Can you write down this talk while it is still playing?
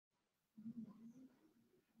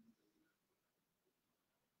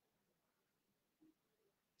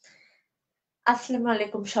আসসালামু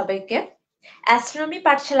আলাইকুম সবাইকে। অ্যাস্ট্রোনমি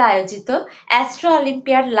পাঠশালা আয়োজিত অ্যাস্ট্রো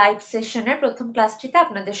অলিম্পিয়াড লাইভ সেশনের প্রথম ক্লাসটিতে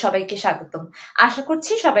আপনাদের সবাইকে স্বাগতম। আশা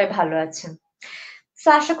করছি সবাই ভালো আছেন। সো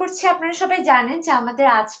আশা করছি আপনারা সবাই জানেন যে আমাদের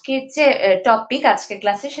আজকের যে টপিক আজকের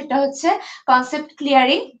ক্লাসে সেটা হচ্ছে কনসেপ্ট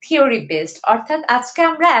ক্লিয়ারিং থিওরি বেসড, অর্থাৎ আজকে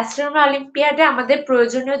আমরা অ্যাস্ট্রোনমি অলিম্পিয়াডে আমাদের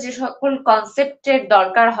প্রয়োজনীয় যে সকল কনসেপ্টের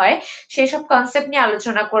দরকার হয় সেই সব কনসেপ্ট নিয়ে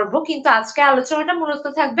আলোচনা করব, কিন্তু আজকে আলোচনাটা মূলত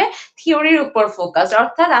থাকবে থিওরির উপর ফোকাস,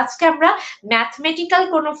 অর্থাৎ আজকে আমরা ম্যাথমেটিক্যাল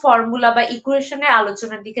কোনো ফর্মুলা বা ইকুয়েশনের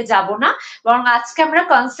আলোচনার দিকে যাব না, বরং আজকে আমরা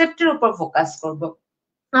কনসেপ্টের উপর ফোকাস করব।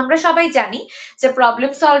 আমরা সবাই জানি যে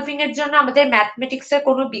প্রবলেম সলভিং এর জন্য আমাদের ম্যাথমেটিক্স এর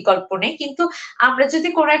কোনো বিকল্প নেই, কিন্তু আমরা যদি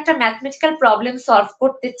কোনো একটা ম্যাথমেটিক্যাল প্রবলেম সলভ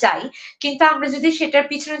করতে চাই, কিন্তু আমরা যদি সেটার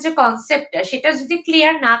পিছনে যে কনসেপ্টটা সেটা যদি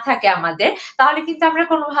ক্লিয়ার না থাকে আমাদের, তাহলে কিন্তু আমরা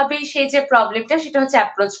কোনোভাবেই সেই যে প্রবলেমটা সেটা হচ্ছে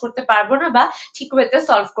অ্যাপ্রোচ করতে পারবো না বা ঠিক ওয়েতে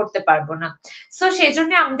সলভ করতে পারবো না। সো সেই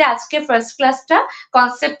জন্য আমাদের আজকে ফার্স্ট ক্লাসটা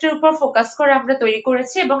কনসেপ্টের উপর ফোকাস করে আমরা তৈরি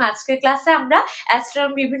করেছি, এবং আজকের ক্লাসে আমরা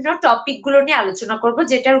অ্যাস্ট্রোনমির বিভিন্ন টপিক গুলো নিয়ে আলোচনা করব,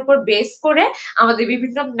 যেটার উপর বেস করে আমাদের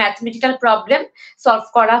বিভিন্ন ম্যাথমেটিক্যাল প্রবলেম সলভ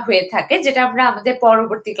করা হয়ে থাকে, যেটা আমরা আমাদের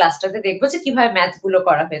পরবর্তী ক্লাসটাতে দেখবো যে কিভাবে ম্যাথ গুলো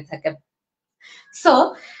করা হয়ে থাকে। সো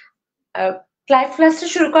লাইভ ক্লাসটা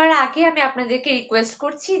শুরু করার আগে আমি আপনাদেরকে রিকোয়েস্ট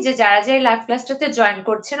করছি যে যারা যারা লাইভ ক্লাসটাতে জয়েন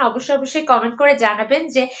করছেন অবশ্যই অবশ্যই কমেন্ট করে জানাবেন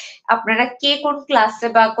যে আপনারা কে কোন ক্লাসে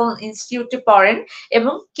বা কোন ইনস্টিটিউটে পড়েন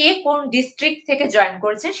এবং কে কোন ডিস্ট্রিক্ট থেকে জয়েন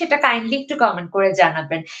করেছেন সেটা কাইন্ডলি একটু কমেন্ট করে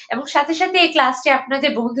জানাবেন, এবং সাথে সাথে এই ক্লাসটি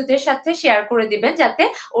আপনাদের বন্ধুদের সাথে শেয়ার করে দিবেন যাতে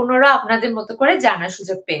অন্যরা আপনাদের মতো করে জানার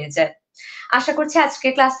সুযোগ পেয়ে যায়। আশা করছি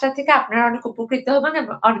আজকের ক্লাসটা থেকে আপনারা অনেক উপকৃত হবেন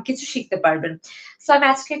এবং অনেক কিছু শিখতে পারবেন। সো আমি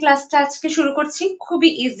আজকের ক্লাসটা আজকে শুরু করছি খুবই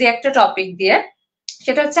ইজি একটা টপিক দিয়ে,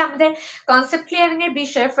 সেটা হচ্ছে আমাদের কনসেপ্ট ক্লিয়ারিং এর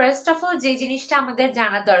বিষয়ে ফার্স্ট অফ অল যে জিনিসটা আমাদের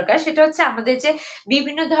জানা দরকার সেটা হচ্ছে আমাদের যে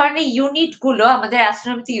বিভিন্ন ধরনের ইউনিট গুলো আমাদের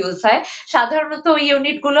অ্যাস্ট্রোনমিতে ইউজ হয়। সাধারণত ওই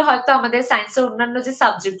ইউনিট গুলো হয়তো আমাদের সায়েন্সের অন্যান্য যে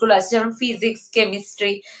সাবজেক্ট গুলো আছে যেমন ফিজিক্স,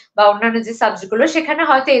 কেমিস্ট্রি বা অন্যান্য যে সাবজেক্ট গুলো সেখানে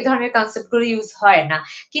হয়তো এই ধরনের কনসেপ্ট গুলো ইউজ হয় না,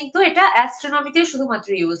 কিন্তু এটা অ্যাস্ট্রোনমিতে শুধুমাত্র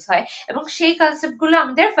ইউজ হয়, এবং সেই কনসেপ্ট গুলো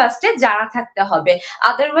আমাদের ফার্স্টে জানা থাকতে হবে।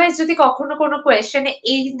 আদারওয়াইজ যদি কখনো কোনো কোয়েশ্চেনে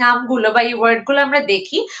এই নামগুলো বা এই ওয়ার্ড গুলো আমরা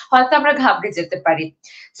দেখি হয়তো আমরা ঘাবড়ে যেতে পারি।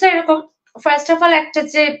 সো এরকম ফার্স্ট অফ অল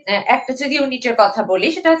একটা যদি ইউনিটের কথা বলি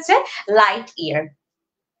সেটা হচ্ছে লাইট ইয়ার,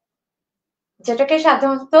 যেটাকে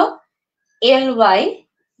সাধারণত LY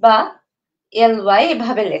বা LY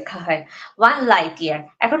এভাবে লেখা হয়, 1 লাইট ইয়ার।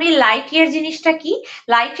 এখন এই লাইট ইয়ার জিনিসটা কি?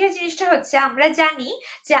 লাইট ইয়ার জিনিসটা হচ্ছে আমরা জানি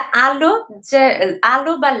যে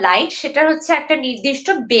আলো বা লাইট সেটার হচ্ছে একটা নির্দিষ্ট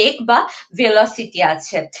বেগ বা ভেলোসিটি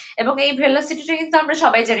আছে, এবং এই ভেলোসিটিটা কিন্তু আমরা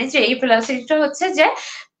সবাই জানি যে এই ভেলোসিটিটা হচ্ছে যে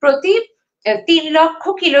প্রতি 3 লক্ষ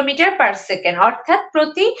কিলোমিটার/সেকেন্ড, অর্থাৎ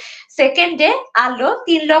প্রতি সেকেন্ডে আলো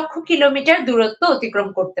 3 লক্ষ কিলোমিটার দূরত্ব অতিক্রম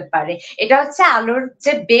করতে পারে। এটা হচ্ছে আলোর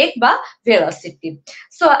যে বেগ বা ভেলোসিটি।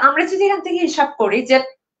 সো আমরা যদি এখান থেকে হিসাব করি যে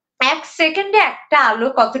 1 সেকেন্ডে একটা আলো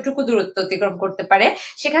কতটুকু দূরত্ব অতিক্রম করতে পারে,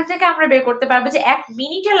 সেখান থেকে আমরা বের করতে পারবো যে 1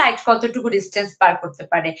 মিনিটে লাইট কতটুকু ডিস্টেন্স পার করতে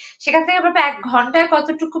পারে, সেখান থেকে আমরা 1 ঘন্টায়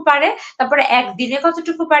কতটুকু পারে, তারপরে একদিনে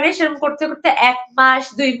কতটুকু পারে, সেরকম করতে করতে 1 মাস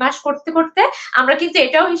 2 মাস করতে করতে আমরা কিন্তু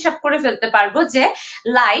এটাও হিসাব করে ফেলতে পারবো যে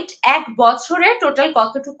লাইট 1 বছরে টোটাল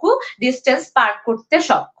কতটুকু ডিস্টেন্স পার করতে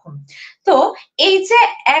সক্ষম। তো এই যে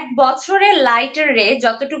 1 বছরে লাইটের রে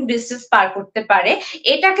যতটুকু ডিস্টেন্স পার করতে পারে,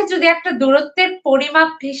 এটাকে যদি একটা দূরত্বের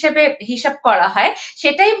পরিমাপ হিসেবে হিসাব করা হয়,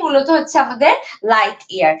 সেটাই মূলত হচ্ছে আমাদের লাইট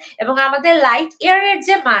ইয়ার। এবং আমাদের লাইট ইয়ারের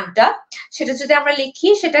যে মানটা সেটা যদি আমরা লিখি,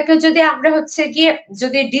 সেটাকে যদি আমরা হচ্ছে গিয়ে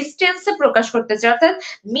যদি ডিস্টেন্সে প্রকাশ করতে চাই, অর্থাৎ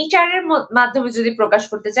মিটারের মাধ্যমে যদি প্রকাশ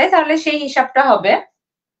করতে চাই, তাহলে সেই হিসাবটা হবে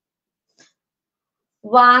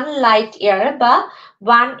 1 লাইট ইয়ার বা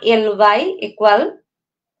 1 LY ইকুয়াল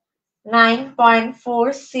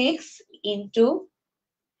 9.46 ইন্টু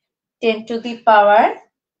 10⁻³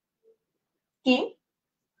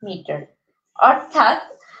 মিটার। অর্থাৎ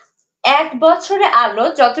 1 বছরে আলো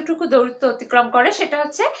যতটুকু দূরত্ব অতিক্রম করে সেটা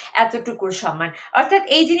হচ্ছে এতটুকুর সমান, অর্থাৎ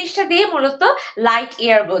এই জিনিসটা দিয়ে মূলত লাইট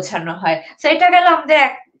ইয়ার বোঝানো হয়। তো এটা গেল আমাদের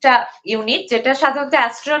একটা ইউনিট, যেটা সাধারণত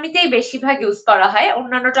অ্যাস্ট্রোনমিতেই বেশিরভাগ ইউজ করা হয়,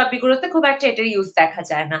 অন্যান্য টপিক গুলোতে খুব একটা এটার ইউজ দেখা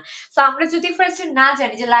যায় না। তো আমরা যদি ফার্স্টে না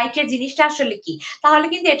জানি যে লাইট এর জিনিসটা আসলে কি, তাহলে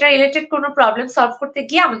কিন্তু এটা রিলেটেড কোনো প্রবলেম সলভ করতে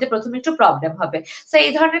গিয়ে আমাদের প্রথমে একটু প্রবলেম হবে। তো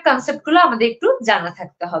এই ধরনের কনসেপ্ট গুলো আমাদের একটু জানা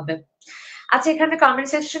থাকতে হবে। আচ্ছা, এখানে কমেন্ট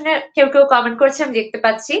সেকশনে কেউ কেউ কমেন্ট করেছে আমি দেখতে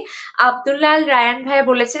পাচ্ছি। আব্দুল্লাহ রায়ান ভাইয়া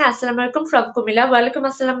বলেছেন আসসালামু আলাইকুম ফ্রম কুমিল্লা। ওয়ালাইকুম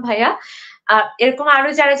আসসালাম ভাইয়া। এরকম আরো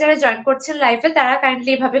যারা যারা জয়েন করছেন লাইভে তারা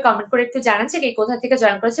কাইন্ডলি এভাবে কমেন্ট করে একটু জানান যে কে কোথা থেকে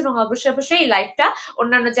জয়েন করেছেন, এবং অবশ্যই অবশ্যই এই লাইভটা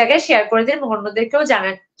অন্যান্য জায়গায় শেয়ার করে দিন এবং অন্যদেরকেও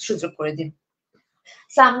জানার সুযোগ করে দিন।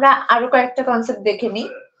 আমরা আরো কয়েকটা কনসেপ্ট দেখে নিই।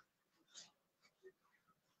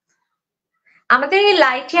 আমাদের এই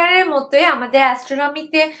লাইট ইয়ারের মতোই আমাদের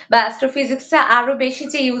অ্যাস্ট্রোনমিতে বা অ্যাস্ট্রোফিজিক্সে আরো বেশি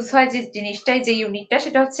যে ইউজ হয় যে জিনিসটাই, যে ইউনিটটা,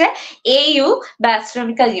 সেটা হচ্ছে AU বা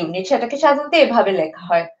অ্যাস্ট্রোনমিক্যাল ইউনিট। সেটাকে সাধারণত এভাবে লেখা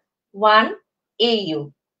হয় 1 AU।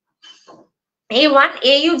 এই 1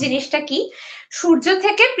 AU জিনিসটা কি? সূর্য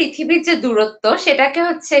থেকে পৃথিবীর যে দূরত্ব সেটাকে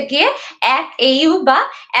হচ্ছে গিয়ে 1 AU বা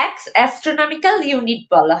 1 অ্যাস্ট্রোনমিক্যাল ইউনিট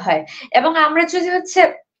বলা হয়। এবং আমরা যদি হচ্ছে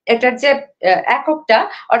এটার যে এককটা,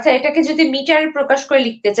 অর্থাৎ এটাকে যদি মিটারে প্রকাশ করে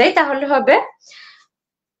লিখতে চাই তাহলে হবে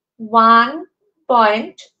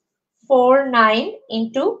 1.49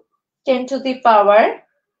 into 10 to the power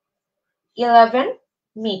 11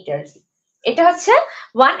 metre. এটা হচ্ছে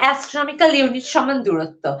 1 অ্যাস্ট্রোনমিক্যাল ইউনিট সমান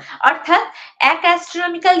দূরত্ব। অর্থাৎ 1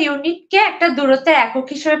 অ্যাস্ট্রোনমিক্যাল ইউনিটকে একটা দূরত্বের একক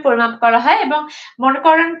হিসেবে পরিমাপ করা হয়। এবং মনে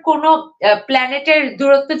করেন কোন প্ল্যানেটের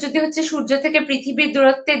দূরত্ব যদি হচ্ছে সূর্য থেকে পৃথিবীর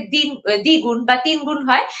দূরত্বের দ্বিগুণ বা 3 গুণ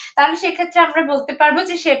হয়, তাহলে সেক্ষেত্রে আমরা বলতে পারবো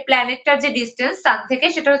যে সে প্ল্যানেটটার যে ডিস্টেন্স সান থেকে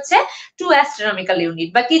সেটা হচ্ছে 2 অ্যাস্ট্রোনমিক্যাল ইউনিট,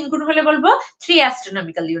 বা 3 গুণ হলে বলবো 3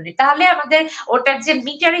 অ্যাস্ট্রোনমিক্যাল ইউনিট। তাহলে আমাদের ওটার যে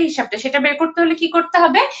মিটারের হিসাবটা সেটা বের করতে হলে কি করতে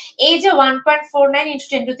হবে? এই যে 1.49 into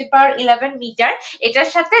 10 to the power 11 metre, এটার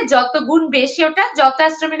সাথে যত গুণ বেশি ওটা যত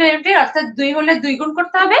অ্যাস্ট্রোনমিক্যাল ইউনিট, অর্থাৎ 2 হলে 2 গুণ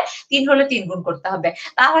করতে হবে, 3 হলে 3 গুণ করতে হবে।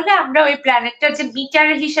 তাহলে আমরা ওই প্ল্যানেটটার যে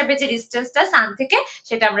মিটারের হিসাবে যে ডিস্টেন্সটা সান থেকে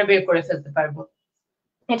সেটা আমরা বের করে ফেলতে পারবো।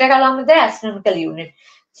 এটা গেল আমাদের অ্যাস্ট্রোনমিক্যাল ইউনিট।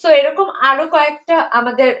 সো এরকম আরো কয়েকটা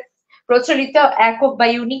আমাদের প্রচলিত একক বা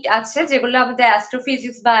ইউনিট আছে যেগুলো আমাদের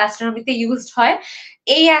অ্যাস্ট্রোফিজিক্স বা অ্যাস্ট্রোনমিতে ইউজড হয়।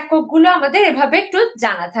 এই এককগুলো আমাদের এভাবে একটু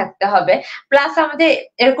জানা থাকতে হবে। প্লাস আমাদের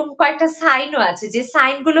এরকম কয়েকটা সাইনও আছে, যে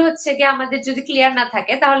সাইন গুলো হচ্ছে গিয়ে আমাদের যদি ক্লিয়ার না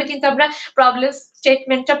থাকে তাহলে কিন্তু আমরা প্রবলেম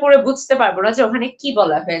স্টেটমেন্টটা পড়ে বুঝতে পারবো না যে ওখানে কি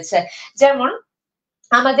বলা হয়েছে। যেমন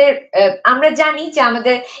আমাদের আমরা জানি যে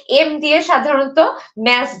আমাদের এম দিয়ে সাধারণত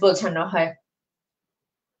ম্যাস বোঝানো হয়,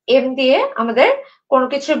 এম দিয়ে আমাদের কোনো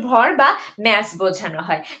কিছু ভর বা ম্যাস বোঝানো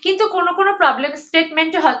হয়। কিন্তু কোন কোন প্রবলেম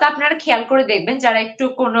স্টেটমেন্টে হয়তো আপনারা খেয়াল করে দেখবেন যারা একটু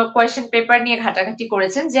কোনো কোয়েশ্চেন পেপার নিয়ে ঘাটাঘাটি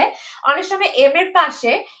করেছেন, যে অনেক সময় এম এর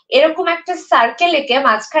পাশে এরকম একটা সার্কেল এঁকে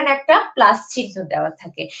মাঝখানে একটা প্লাস চিহ্ন দেওয়া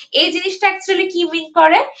থাকে। এই জিনিসটা অ্যাকচুয়ালি কি মিন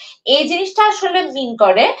করে? এই জিনিসটা আসলে মিন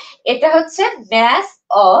করে এটা হচ্ছে ম্যাস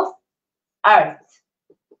অফ আর্থ।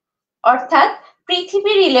 অর্থাৎ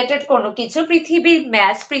পৃথিবী রিলেটেড কোনো কিছু, পৃথিবীর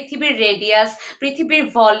ম্যাস, পৃথিবীর রেডিয়াস, পৃথিবীর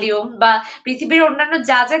ভলিউম বা পৃথিবীর অন্যান্য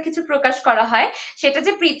যা যা কিছু প্রকাশ করা হয় সেটা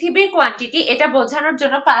যে পৃথিবীর কোয়ান্টিটি, এটা বোঝানোর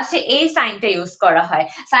জন্য পাশে এই সাইনটা ইউজ করা হয়।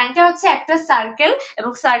 সাইনটা হচ্ছে একটা সার্কেল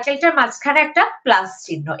এবং সার্কেলটার মাঝখানে একটা প্লাস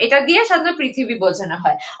চিহ্ন, এটা দিয়ে সাধারণত পৃথিবী বোঝানো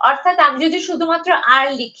হয়। অর্থাৎ আমি যদি শুধুমাত্র আর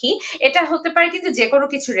লিখি, এটা হতে পারে কিন্তু যে কোনো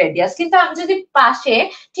কিছু রেডিয়াস, কিন্তু আমি যদি পাশে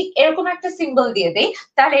ঠিক এরকম একটা সিম্বল দিয়ে দেই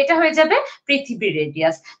তাহলে এটা হয়ে যাবে পৃথিবীর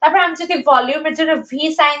রেডিয়াস। তারপর আমি যদি ভলিউমের জন্য ভি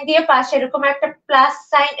সাইন দিয়ে পাশে এরকম একটা প্লাস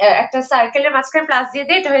সাইন, একটা সার্কেলের মাঝখানে প্লাস দিয়ে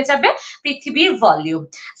দিই, এটা হয়ে যাবে পৃথিবীর ভলিউম।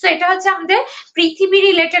 সো এটা হচ্ছে আমাদের পৃথিবী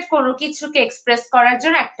রিলেটেড কোনো কিছুকে এক্সপ্রেস করার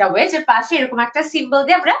জন্য একটা ওয়ে, যে পাশে এরকম একটা সিম্বল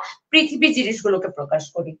দিয়ে আমরা পৃথিবীর জিনিসগুলোকে প্রকাশ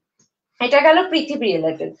করি। এটা গেল পৃথিবী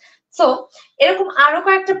রিলেটেড। সো এরকম আরো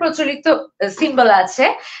কয়েকটা প্রচলিত সিম্বল আছে,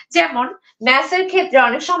 যেমন ম্যাথের ক্ষেত্রে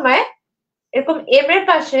অনেক সময় এরকম এম এর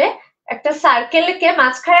পাশে একটা সার্কেলকে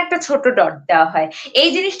মাঝখানে একটা ছোট ডট দেওয়া হয়। এই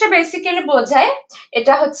জিনিসটা বেসিক্যালি বোঝায়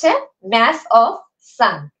এটা হচ্ছে ম্যাস অফ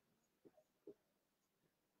সান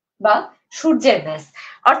বা সূর্যের ম্যাস।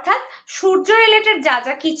 অর্থাৎ সূর্য রিলেটেড যা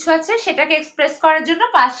যা কিছু আছে সেটাকে এক্সপ্রেস করার জন্য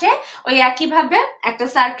পাশে ওই একইভাবে একটা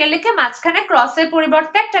সার্কেল লিখে মাঝখানে ক্রসের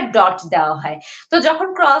পরিবর্তে একটা ডট দেওয়া হয়। তো যখন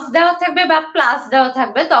ক্রস দেওয়া থাকবে বা প্লাস দেওয়া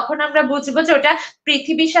থাকবে তখন আমরা বুঝবো যে ওটা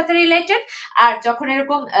পৃথিবীর সাথে রিলেটেড, আর যখন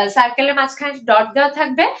এরকম সার্কেলের মাঝখানে ডট দেওয়া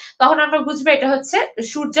থাকবে তখন আমরা বুঝবো এটা হচ্ছে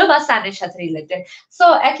সূর্য বা সানের সাথে রিলেটেড। সো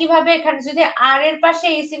একইভাবে এখানে যদি আর এর পাশে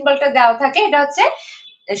এই সিম্বলটা দেওয়া থাকে এটা হচ্ছে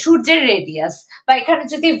সূর্যের রেডিয়াস, বা এখানে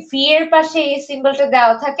যদি ভি এর পাশে এই সিম্বলটা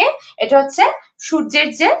দেওয়া থাকে এটা হচ্ছে সূর্যের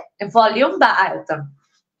যে ভলিউম বা আয়তন।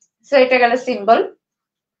 সো এটা গেল সিম্বল।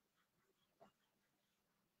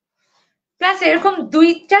 প্লাস এরকম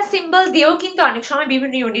দুইটা সিম্বল দিয়েও কিন্তু অনেক সময়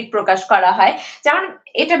বিভিন্ন ইউনিট প্রকাশ করা হয়। যেমন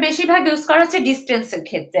এটা বেশিরভাগ ইউজ করা হচ্ছে ডিস্টেন্সের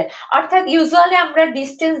ক্ষেত্রে। অর্থাৎ ইউজুয়ালি আমরা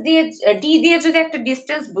ডিস্টেন্স দিয়ে ডি দিয়ে যদি একটা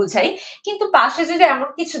ডিস্টেন্স বুঝাই, কিন্তু পাশে যদি এমন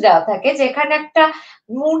কিছু দেওয়া থাকে যেখানে একটা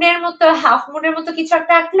মুনের মতো, হাফ মুনের মতো কিছু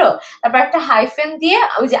একটা আঁকলো, তারপর একটা হাইফেন দিয়ে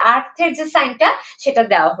ওই যে আর্থের যে সাইনটা সেটা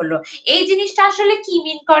দেওয়া হলো, এই জিনিসটা আসলে কি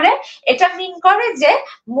মিন করে? এটা মিন করে যে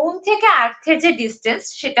মুন থেকে আর্থের যে ডিস্টেন্স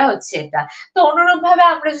সেটা হচ্ছে এটা। তো অনুরূপ ভাবে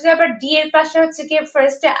আমরা যদি আবার ডি এর পাশে হচ্ছে কি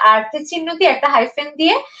ফার্স্টে আর্থের চিহ্ন দিয়ে একটা হাইফেন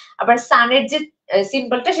দিয়ে আবার সানের যে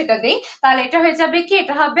সিম্বলটা সেটা দেই, তাহলে এটা হয়ে যাবে কি,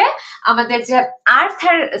 এটা হবে আমাদের যে আর্থ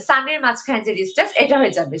আর সানের মাঝখানে যে ডিস্টেন্স এটা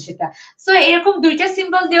হয়ে যাবে সেটা। সো এরকম দুইটা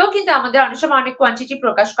সিম্বল দিয়েও কিন্তু আমাদের অনেক সময় অনেক কোয়ান্টিটি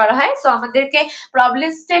প্রকাশ করা হয়। সো আমাদেরকে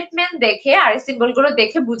প্রবলেম স্টেটমেন্ট দেখে আর সিম্বল গুলো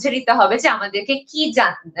দেখে বুঝে নিতে হবে যে আমাদেরকে কি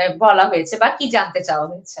বলা হয়েছে বা কি জানতে চাওয়া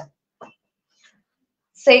হয়েছে।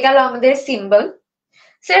 সেই গেল আমাদের সিম্বল।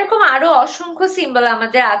 সেরকম আরো অসংখ্য সিম্বল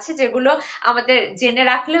আমাদের আছে যেগুলো আমাদের জেনে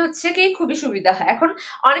রাখলে হচ্ছে কি খুবই সুবিধা হয়। এখন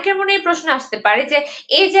অনেকের মনে এই প্রশ্ন আসতে পারে যে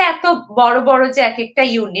এই যে এত বড় বড় যে এক একটা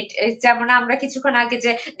ইউনিট, যেমন আমরা কিছুক্ষণ আগে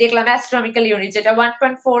যে দেখলাম অ্যাস্ট্রোনমিক্যাল ইউনিট যেটা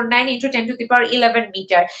 1.49 ইন্টু 10⁻11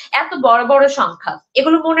 মিটার, এত বড় বড় সংখ্যা,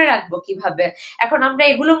 এগুলো মনে রাখবো কিভাবে? এখন আমরা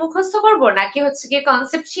এগুলো মুখস্থ করব নাকি হচ্ছে কি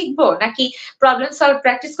কনসেপ্ট শিখবো নাকি প্রবলেম সলভ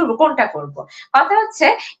প্র্যাকটিস করবো, কোনটা করব? কথা হচ্ছে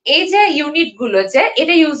এই যে ইউনিট গুলো যে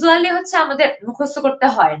এটা ইউজুয়ালি হচ্ছে আমাদের মুখস্থ করতে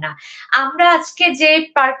হয় না। আমরা আজকে যে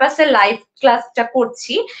পারপাসে লাইভ ক্লাসটা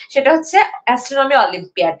করছি সেটা হচ্ছে অ্যাস্ট্রোনমি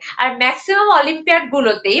অলিম্পিয়াড। আর ম্যাক্সিমাম অলিম্পিয়াড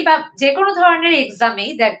গুলোতেই বা যে কোনো ধরনের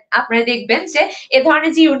এক্সামেই আপনারা দেখবেন যে এ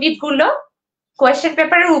ধরনের যে ইউনিট গুলো কোয়েশ্চেন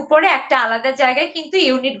পেপারের উপরে একটা আলাদা জায়গায় কিন্তু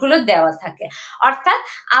ইউনিট গুলো দেওয়া থাকে। অর্থাৎ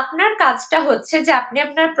আপনার কাজটা হচ্ছে যে আপনি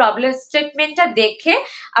আপনার প্রবলেম স্টেটমেন্টটা দেখে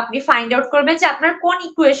আপনি ফাইন্ড আউট করবেন যে আপনার কোন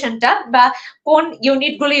ইকুয়েশনটা বা কোন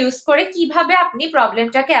ইউনিট গুলো ইউজ করে কিভাবে আপনি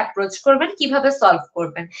প্রবলেমটাকে অ্যাপ্রোচ করবেন, কিভাবে সলভ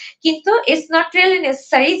করবেন। কিন্তু ইটস নট রিয়েলি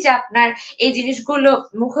নেসেসারি যে আপনার এই জিনিসগুলো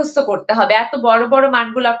মুখস্থ করতে হবে, এত বড় বড়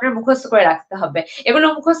মানগুলো আপনার মুখস্থ করে রাখতে হবে। এগুলো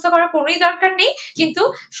মুখস্থ করার কোনোই দরকার নেই, কিন্তু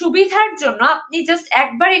সুবিধার জন্য আপনি জাস্ট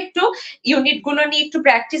একবার একটু ইউনিট গুলো নিয়ে একটু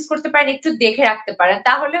প্র্যাকটিস করতে পারেন, একটু দেখে রাখতে পারেন,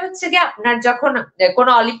 তাহলে হচ্ছে কি আপনার যখন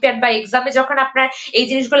কোনো অলিম্পিয়াড বা এক্সামে যখন আপনার এই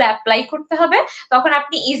জিনিসগুলো অ্যাপ্লাই করতে হবে তখন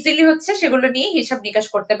আপনি ইজিলি হচ্ছে সেগুলো নিয়ে হিসাব নিকাশ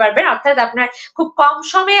করতে পারবেন। অর্থাৎ আপনার খুব কম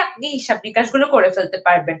সময়ে আপনি হিসাব নিকাশ গুলো করে ফেলতে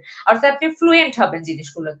পারবেন, অর্থাৎ আপনি ফ্লুয়েন্ট হবেন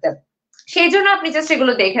জিনিসগুলোতে। সেই জন্য আপনি জাস্ট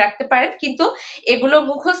এগুলো দেখে রাখতে পারেন, কিন্তু এগুলো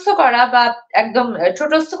মুখস্থ করা বা একদম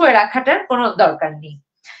ছোটস্থ করে রাখাটার কোনো দরকার নেই।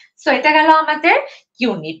 সো এটা গেল আমাদের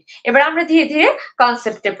ইউনিট। এবার আমরা ধীরে ধীরে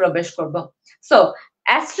কনসেপ্টে প্রবেশ করব। সো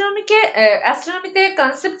অ্যাস্ট্রোনমিতে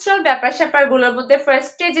কনসেপচুয়াল ব্যাপার স্যাপার গুলোর মধ্যে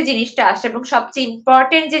ফার্স্টে যে জিনিসটা আসে এবং সবচেয়ে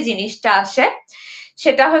ইম্পর্টেন্ট যে জিনিসটা আসে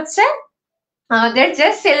সেটা হচ্ছে আমাদের যে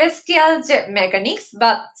সেলেস্টিয়াল যে মেকানিক্স বা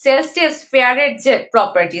সেলেস্টিয়াল স্ফিয়ারের যে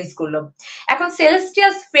প্রপার্টিজ গুলো। এখন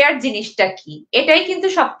সেলেস্টিয়াল স্ফিয়ার জিনিসটা কি, এটাই কিন্তু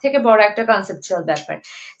সব থেকে বড় একটা কনসেপচুয়াল ব্যাপার।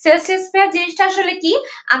 সেলেস্টিয়াল স্ফিয়ার জিনিসটা আসলে কি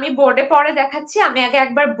আমি বোর্ডে পরে দেখাচ্ছি, আমি আগে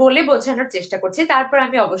একবার বলে বোঝানোর চেষ্টা করছি, তারপর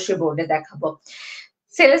আমি অবশ্যই বোর্ডে দেখাবো।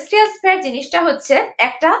 সেলেস্টিয়াল স্ফিয়ার জিনিসটা হচ্ছে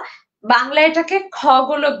একটা, বাংলা এটাকে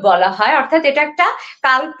খগোলক বলা হয়, অর্থাৎ এটা একটা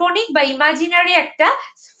কাল্পনিক বা ইমাজিনারি একটা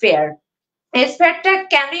স্ফিয়ার। এই স্ফিয়ারটা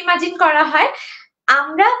কেন ইমাজিন করা হয়?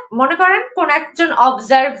 আমরা মনে করেন কোন একজন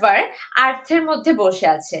অবজারভার আর্থের মধ্যে বসে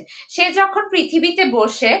আছে, সে যখন পৃথিবীতে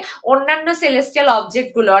বসে অন্যান্য সেলেস্টিয়াল অবজেক্ট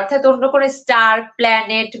গুলো অর্থাৎ অন্য কোন স্টার,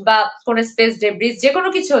 প্ল্যানেট বা কোন স্পেস ডেব্রিজ যে কোনো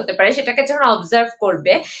কিছু হতে পারে সেটাকে যখন অবজার্ভ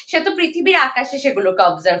করবে, সে তো পৃথিবীর আকাশে সেগুলোকে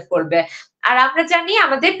অবজার্ভ করবে। আর আমরা জানি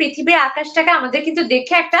আমাদের পৃথিবীর আকাশটাকে আমাদের কিন্তু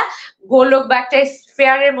দেখে একটা গোলক বা একটা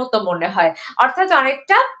স্ফিয়ারের মতো মনে হয়, অর্থাৎ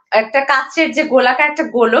অনেকটা একটা কাচের যে গোলাকার একটা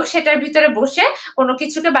গোলক সেটার ভিতরে বসে কোনো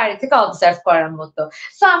কিছুকে বাইরে থেকে অবজার্ভ করার মতো।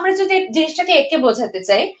 সো আমরা যদি জিনিসটাকে একে বোঝাতে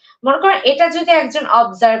চাই, মনে করেন এটা যদি একজন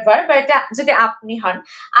অবজারভার বা এটা যদি আপনি হন,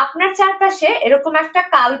 আপনার চারপাশে এরকম একটা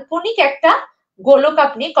কাল্পনিক একটা গোলক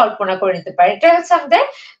আপনি কল্পনা করে নিতে পারেন, এটা হচ্ছে আমাদের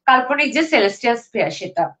কাল্পনিক যে সেলেস্টিয়াল স্ফিয়ার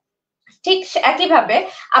সেটা। ঠিক একইভাবে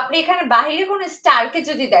আপনি এখানে বাহিরে কোন স্টারকে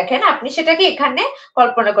যদি দেখেন, আপনি সেটাকে এখানে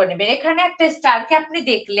কল্পনা করে নেবেন। এখানে একটা স্টারকে আপনি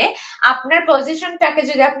দেখলে আপনার পজিশনটাকে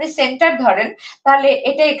যদি আপনি সেন্টার ধরেন, তাহলে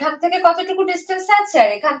এটা এখান থেকে কতটুকু ডিস্টেন্স আছে আর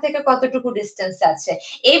এখান থেকে কতটুকু ডিস্টেন্স আছে,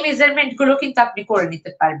 এই মেজারমেন্ট গুলো কিন্তু আপনি করে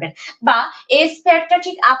নিতে পারবেন। বা এই স্ফিয়ারটা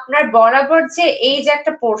ঠিক আপনার বরাবর যে এই যে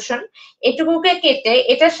একটা পোর্শন, এটুকুকে কেটে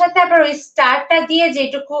এটার সাথে আবার ওই স্টারটা দিয়ে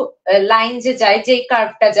যেটুকু লাইন যে যায়, যে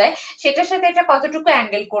কার্ভটা যায়, সেটার সাথে এটা কতটুকু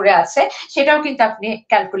অ্যাঙ্গেল করে আছে সেটাও কিন্তু আপনি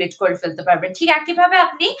ক্যালকুলেট করে ফেলতে পারবেন। ঠিক একইভাবে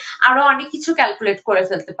আপনি আরো অনেক কিছু ক্যালকুলেট করে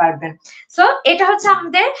ফেলতে পারবেন। সো এটা হচ্ছে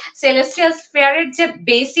আমাদের সেলেস্টিয়াল স্ফিয়ারের যে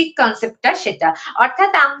বেসিক কনসেপ্টটা সেটা,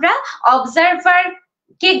 অর্থাৎ আমরা অবজারভার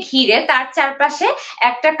কে ঘিরে তার চারপাশে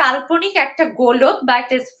একটা কাল্পনিক একটা গোলক বা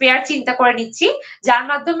একটা স্ফিয়ার চিন্তা করে নিচ্ছি, যার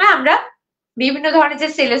মাধ্যমে আমরা বিভিন্ন ধরনের যে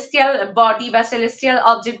সেলেস্টিয়াল বডি বা সেলেস্টিয়াল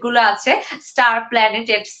অবজেক্ট গুলো আছে, স্টার, প্ল্যানেট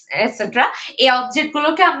এটসেট্রা, এই অবজেক্ট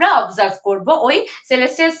গুলোকে আমরা অবজার্ভ করব ওই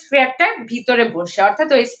সেলেস্টিয়াল স্ফিয়ারটার ভিতরে বসে, অর্থাৎ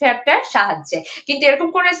ওই স্ফিয়ারটার সাহায্যে। কিন্তু এরকম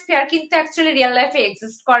কোন স্ফিয়ার কিন্তু অ্যাকচুয়ালি রিয়েল লাইফে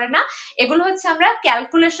এক্সিস্ট করে না, এগুলো হচ্ছে আমরা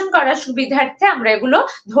ক্যালকুলেশন করার সুবিধার্থে আমরা এগুলো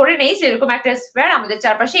ধরে নেই যে এরকম একটা স্ফিয়ার আমাদের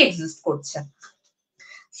চারপাশে এক্সিস্ট করছে।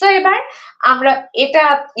 সো এবার আমরা এটা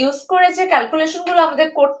ইউজ করে যে ক্যালকুলেশন গুলো আমাদের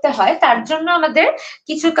করতে হয় তার জন্য আমাদের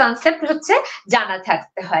কিছু কনসেপ্ট হচ্ছে জানা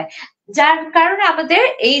থাকতে হয়, যার কারণে আমাদের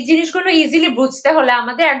এই জিনিসগুলো ইজিলি বুঝতে হলে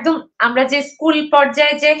আমাদের একদম আমরা যে স্কুল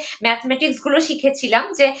পর্যায়ে যে ম্যাথমেটিক্স গুলো শিখেছিলাম,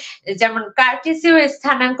 যে যেমন কার্টেসীয়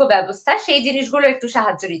স্থানাঙ্ক ব্যবস্থা, সেই জিনিসগুলো একটু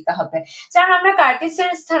সাহায্য নিতে হবে। যেমন আমরা কার্টেসীয়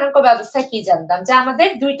স্থানাঙ্ক ব্যবস্থা কি জানতাম, যে আমাদের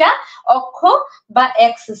দুইটা অক্ষ বা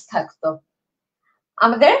অ্যাক্সিস থাকতো,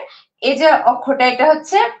 আমাদের এই যে অক্ষটা, এটা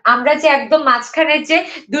হচ্ছে আমরা যে একদম মাঝখানে যে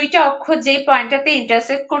দুইটা অক্ষ যে পয়েন্টটাতে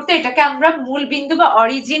ইন্টারসেক্ট করতে, এটাকে আমরা মূল বিন্দু বা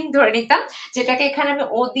অরিজিন ধরে নিতাম, যেটাকে এখানে আমি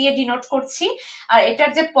ও দিয়ে ডিনোট করছি। আর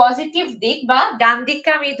এটার যে পজিটিভ দিক বা ডান দিককে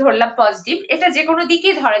আমি ধরলাম পজিটিভ, এটা যে কোনো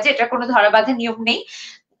দিকেই ধরা যায়, এটা কোনো ধরা বাঁধা নিয়ম নেই।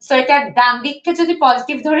 সো এটা ডান দিককে যদি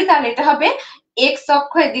পজিটিভ ধরি তাহলে এটা হবে এক্স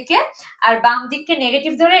অক্ষ এদিকে, আর বাম দিককে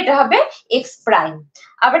নেগেটিভ ধরে এটা হবে এক্স প্রাইম।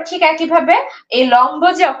 আবার ঠিক একইভাবে এই লম্ব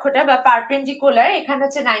যে অক্ষটা বা পারপেন্ডিকুলার, এখানে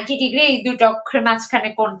হচ্ছে 90 ডিগ্রি, এই দুটো অক্ষের মাঝখানে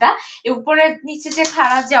কোনটা, উপরে নিচে যে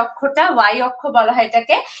খাড়া যে অক্ষটা ওয়াই অক্ষ বলা হয়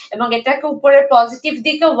এটাকে, এবং এটাকে উপরের পজিটিভ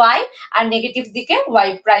দিকে ওয়াই আর নেগেটিভ দিকে ওয়াই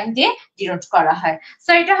প্রাইম দিয়ে ডিনোট করা হয়।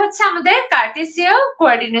 সো এটা হচ্ছে আমাদের কার্টেসীয়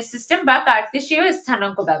কোঅর্ডিনেট সিস্টেম বা কার্টেসীয়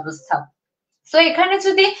স্থানাঙ্ক ব্যবস্থা। তো এখানে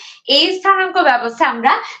যদি এই স্থানাঙ্ক ব্যবস্থা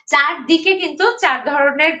আমরা চারদিকে কিন্তু চার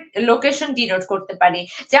ধরনের লোকেশন ডিনোট করতে পারি।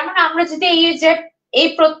 যেমন আমরা যদি এই যে এই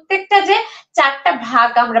প্রত্যেকটা যে চারটা ভাগ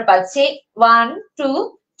আমরা পাচ্ছি 1 2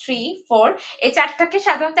 3 4, এই চারটাকে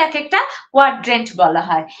সাধারণত এক একটা কোয়াড্রেন্ট বলা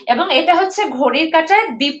হয়, এবং এটা হচ্ছে ঘড়ির কাঁটার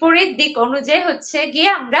বিপরীত দিক অনুযায়ী হচ্ছে গিয়ে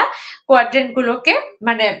আমরা কোয়াড্রেন্ট গুলোকে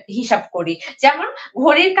মানে হিসাব করি। যেমন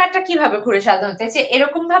ঘড়ির কাঁটা কিভাবে ঘুরে সাধারণত, যে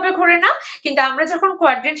এরকম ভাবে ঘুরে না, কিন্তু আমরা যখন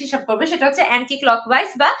কোয়াড্রেন্ট হিসাব করবো সেটা হচ্ছে অ্যান্টি ক্লকওয়াইজ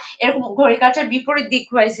বা এরকম ঘড়ির কাঁটার বিপরীত দিক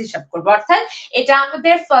ওয়াইজ হিসাব করবো। অর্থাৎ এটা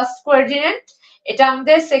আমাদের ফার্স্ট কোয়াড্রেন্ট, এটা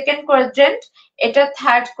আমাদের সেকেন্ড কোয়াড্রেন্ট, এটা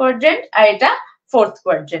থার্ড কোয়াড্রেন্ট, আর এটা ফোর্থ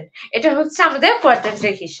কোয়াড্রেন্ট। এটা হচ্ছে আমাদের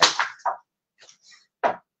কোয়াড্রেন্টের হিসাব।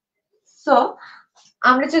 সো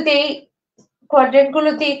আমরা যদি এই কোয়াড্রেন্ট গুলো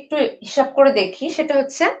দিয়ে একটু হিসাব করে দেখি, সেটা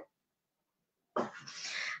হচ্ছে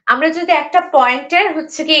আমরা যদি একটা পয়েন্টের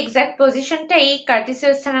হচ্ছে কি এক্সাক্ট পজিশনটা এই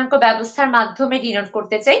কার্টেসীয় স্থানাঙ্ক ব্যবস্থার মাধ্যমে ডিনোট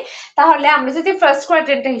করতে চাই, তাহলে আমরা যদি ফার্স্ট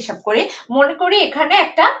কোয়াড্রেন্টটা হিসাব করি, মনে করি এখানে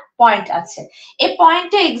একটা পয়েন্ট আছে, এই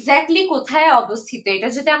পয়েন্টটা এক্স্যাক্টলি কোথায় অবস্থিত এটা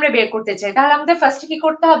যদি আমরা বের করতে চাই, তাহলে আমাদের ফার্স্টে কি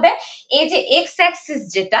করতে হবে, এই যে এক্স অ্যাক্সিস,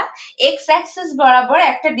 যেটা এক্স অ্যাক্সিস বরাবর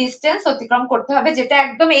একটা ডিস্টেন্স অতিক্রম করতে হবে, যেটা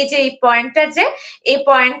একদম এই যে এই পয়েন্টটা, যে এই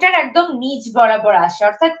পয়েন্টটার একদম নিচ বরাবর আসে,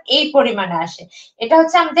 অর্থাৎ এই পরিমাণে আসে। এটা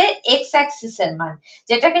হচ্ছে আমাদের এক্স অ্যাক্সিস এর মান,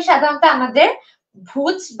 যেটাকে সাধারণত আমাদের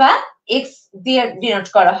ভুজ বা এক্স দিয়ে ডিনোট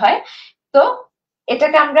করা হয়। তো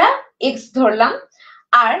এটাকে আমরা এক্স ধরলাম।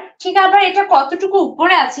 আর ঠিক আবার এটা কতটুকু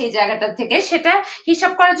উপরে আছে এই জায়গাটা থেকে সেটা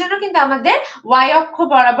হিসাব করার জন্য কিন্তু আমাদের ওয়াই অক্ষ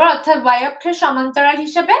বরাবর, অর্থাৎ ওয়াই অক্ষের সমান্তরাল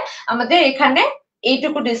হিসেবে আমাদের এখানে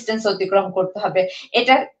এইটুকু ডিস্টেন্স অতিক্রম করতে হবে।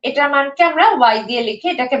 এটার মানকে আমরা ওয়াই দিয়ে লিখে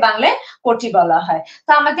এটাকে বাংলায় কোটি বলা হয়।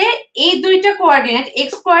 তো আমাদের এই দুইটা কোঅর্ডিনেট,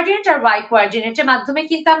 এক্স কোঅর্ডিনেট আর ওয়াই কোঅর্ডিনেটের মাধ্যমে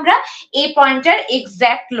কিন্তু আমরা এই পয়েন্টের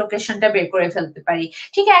এক্সাক্ট লোকেশনটা বের করে ফেলতে পারি।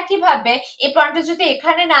 ঠিক একইভাবে এই পয়েন্টটা যদি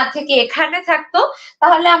এখানে না থেকে এখানে থাকতো,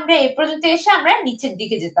 তাহলে আমরা এই পর্যন্ত এসে আমরা নিচের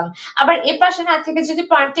দিকে যেতাম। আবার এ পাশে না থেকে যদি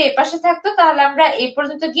পয়েন্টটা এ পাশে থাকতো, তাহলে আমরা এই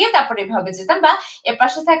পর্যন্ত গিয়ে তারপর এভাবে যেতাম, বা এ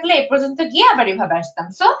পাশে থাকলে এ পর্যন্ত গিয়ে আবার এভাবে আসতাম।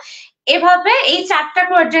 সো এভাবে এই চারটা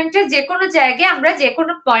কোয়াড্রেন্টের যে কোনো জায়গায় আমরা যে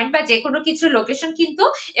কোনো পয়েন্ট বা যে কোনো কিছু লোকেশন কিন্তু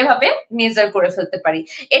এভাবে মেজার করে ফেলতে পারি।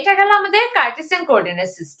 এটা গেল আমাদের কার্টেসিয়ান কোঅর্ডিনেট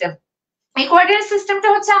সিস্টেম। এই কোঅর্ডিনেট সিস্টেমটা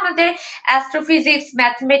হচ্ছে আমাদের অ্যাস্ট্রোফিজিক্স,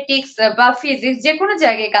 ম্যাথমেটিক্স বা ফিজিক্স যে কোনো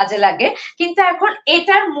জায়গায় কাজে লাগে, কিন্তু এখন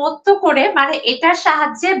এটার মতো করে মানে এটার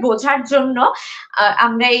সাহায্যে বোঝার জন্য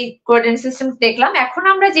আমরা এই কোঅর্ডিনেট সিস্টেম দেখলাম। এখন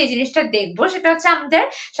আমরা যে জিনিসটা দেখবো সেটা হচ্ছে আমাদের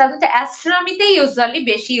সাধারণত অ্যাস্ট্রোনমিতে ইউজুয়ালি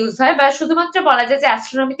বেশি ইউজ হয়, বা শুধুমাত্র বলা যায় যে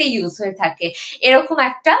অ্যাস্ট্রোনমিতে ইউজ হয়ে থাকে এরকম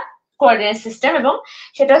একটা কোঅর্ডিনেট সিস্টেম, এবং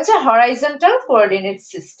সেটা হচ্ছে horizontal coordinate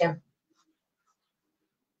system.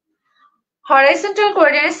 Horizontal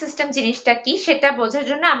coordinate system জিনিসটা কি সেটা বোঝার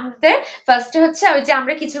জন্য আমাদের ফার্স্টে হচ্ছে ওই যে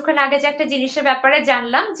আমরা কিছুক্ষণ আগে যে একটা জিনিসের ব্যাপারে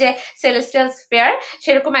জানলাম যে সেলেস্টিয়াল স্ফিয়ার,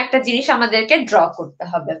 সেরকম একটা জিনিস আমাদেরকে ড্র করতে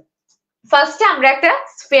হবে। ফার্স্টে আমরা একটা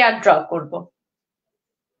স্ফিয়ার ড্র করব।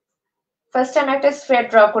 ফার্স্টে আমরা একটা স্ফিয়ার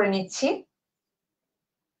ড্র করে নিচ্ছি।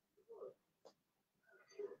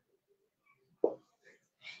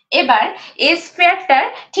 এবার এই স্ফিয়ারটার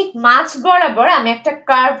ঠিক মাঝ বরাবর আমি একটা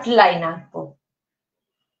কার্ভড লাইন আঁকবো,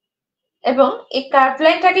 এবং এই কার্ভ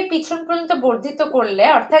লাইনটাকে পিছন পর্যন্ত বর্ধিত করলে,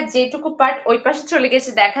 অর্থাৎ যেটুকু পার্ট ওই পাশে চলে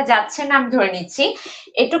গেছে দেখা যাচ্ছে না আমি ধরে নিচ্ছি,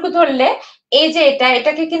 এটুকু ধরলে এই যে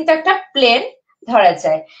এটাকে কিন্তু একটা প্লেন ধরা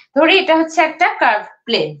যায়। ধরি এটা হচ্ছে একটা কার্ভ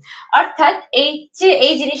প্লেন, অর্থাৎ এই যে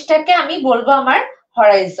এই জিনিসটাকে আমি বলবো আমার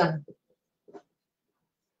হরাইজন।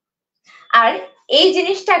 আর এই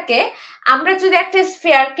জিনিসটাকে আমরা যদি একটা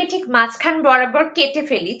স্ফিয়ারকে ঠিক মাঝখান বরাবর কেটে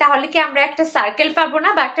ফেলি, তাহলে কি আমরা একটা সার্কেল পাবো না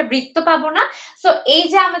বা একটা বৃত্ত পাবো না? সো এই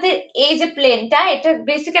যে আমাদের এই যে প্লেনটা, এটা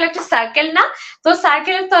বেসিক্যালি একটা সার্কেল না, তো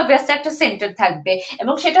সার্কেলের তো অবভিয়াসলি একটা সেন্টার থাকবে,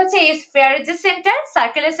 এবং সেটা হচ্ছে এই স্ফিয়ারের যে সেন্টার,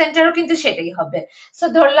 সার্কেলের সেন্টারও কিন্তু সেটাই হবে। সো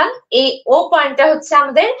ধরলাম এই ও পয়েন্টটা হচ্ছে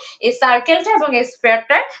আমাদের এই সার্কেলটা এবং এই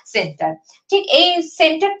স্ফিয়ারটার সেন্টার। ঠিক এই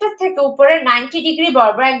সেন্টারটা থেকে উপরে 90 ডিগ্রি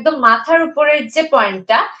বরাবর একদম মাথার উপরের যে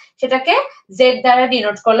পয়েন্টটা, সেটাকে জেড দ্বারা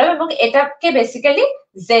ডিনোট করলাম, এবং এটাকে বেসিক্যালি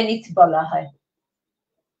জেনিথ বলা হয়।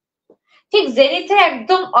 ঠিক জেনিথের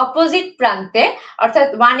একদম অপোজিট প্রান্তে, অর্থাৎ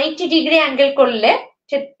 180 ডিগ্রি অ্যাঙ্গেল করলে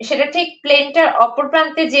সেটা ঠিক প্লেনটার অপর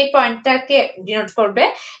প্রান্তে যে পয়েন্টটাকে ডিনোট করবে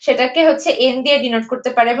সেটাকে হচ্ছে এন দিয়ে ডিনোট করতে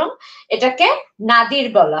পারে এবং এটাকে নাদির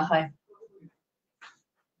বলা হয়।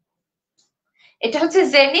 এটা হচ্ছে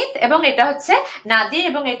জেনিথ এবং এটা হচ্ছে নাদির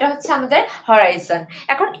এবং এটা হচ্ছে আমাদের হরাইজন।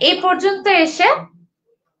 এখন এই পর্যন্ত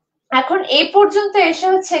এসে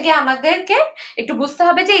হচ্ছে গিয়ে আমাদেরকে একটু বুঝতে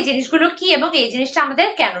হবে যে এই জিনিসগুলো কি এবং এই জিনিসটা আমাদের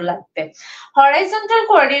কেন লাগবে। হরাইজন্টাল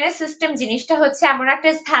কোঅর্ডিনেট সিস্টেম জিনিসটা হচ্ছে এমন একটা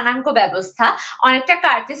স্থানাঙ্ক ব্যবস্থা, অনেকটা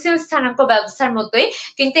কার্টেসীয় স্থানাঙ্ক ব্যবস্থার মতোই,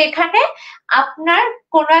 কিন্তু এখানে আপনার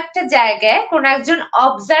কোন একটা জায়গায় কোন একজন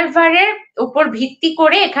অবজারভারের উপর ভিত্তি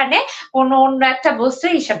করে এখানে কোন অন্য একটা বস্তু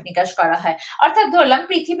হিসাব নিকাশ করা হয়। অর্থাৎ ধরলাম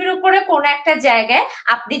পৃথিবীর উপরে কোন একটা জায়গায়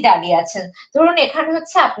আপনি দাঁড়িয়ে আছেন, ধরুন এখানে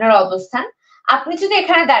হচ্ছে আপনার অবস্থান, আপনি যদি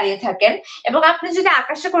এখানে দাঁড়িয়ে থাকেন এবং আপনি যদি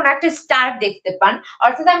আকাশে কোনো একটা স্টার দেখতে পান,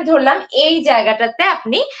 অর্থাৎ আমি ধরলাম এই জায়গাটাতে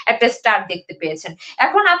আপনি একটা স্টার দেখতে পেয়েছেন,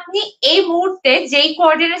 এখন আপনি এই মুহূর্তে যেই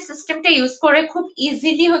কোঅর্ডিনেট সিস্টেমটা ইউজ করে খুব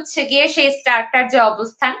ইজিলি হচ্ছে গিয়ে সেই স্টারটার যে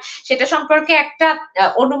অবস্থান সেটা সম্পর্কে একটা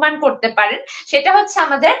অনুমান করতে পারেন, সেটা হচ্ছে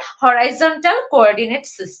আমাদের হরাইজন্টাল কোঅর্ডিনেট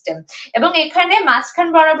সিস্টেম। এবং এখানে মাঝখান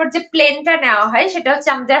বরাবর যে প্লেনটা নেওয়া হয় সেটা হচ্ছে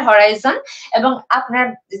আমাদের হরাইজন, এবং আপনার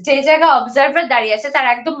যে জায়গায় অবজারভার দাঁড়িয়ে আছে তার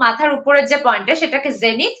একদম মাথার উপরের যে পয়েন্টটা সেটাকে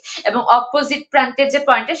জেনিথ এবং অপোজিট প্রান্তের যে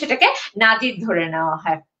পয়েন্টটা সেটাকে নাদির ধরে নেওয়া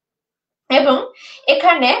হয়। এবং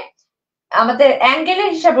এখানে আমাদের অ্যাঙ্গেলের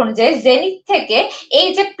হিসাব অনুযায়ী জেনিথ থেকে এই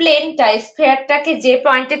যে প্লেনটা স্ফিয়ারটাকে যে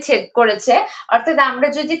পয়েন্টে ছেদ করেছে, অর্থাৎ আমরা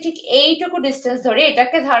যদি ঠিক এইটুকু ডিস্টেন্স ধরি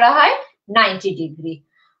এটাকে ধরা হয় 90 ডিগ্রি।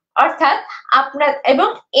 অর্থাৎ আপনার এবং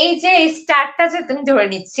এই যে স্টারটা যে তুমি ধরে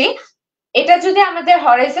নিচ্ছি এটা যদি আমাদের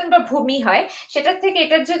হরাইজন বা ভূমি হয়, সেটার থেকে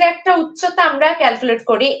এটার যদি একটা উচ্চতা আমরা ক্যালকুলেট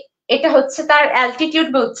করি, এটা হচ্ছে তার অ্যালটিটিউড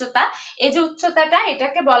বা উচ্চতা, এই যে উচ্চতাটা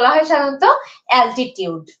এটাকে বলা হয় সাধারণত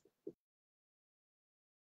অ্যালটিটিউড।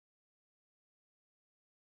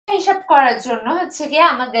 হিসাব করার জন্য হচ্ছে গিয়ে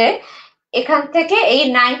আমাদের এখান থেকে এই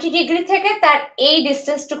 90 ডিগ্রি থেকে তার এই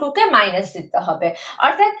ডিস্টেন্সটুকুকে মাইনাস দিতে হবে,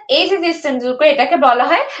 অর্থাৎ এই যে ডিস্টেন্সটুকু এটাকে বলা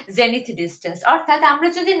হয় জেনিথ ডিস্টেন্স। অর্থাৎ আমরা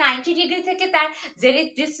যদি 90 ডিগ্রি থেকে তার জেনিথ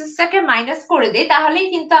ডিস্টেন্সটাকে মাইনাস করে দিই তাহলেই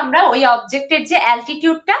কিন্তু আমরা ওই অবজেক্টের যে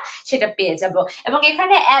অ্যালটিটিউডটা সেটা পেয়ে যাব। এবং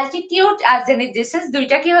এখানে অ্যালটিটিউড আর জেনিথ ডিস্টেন্স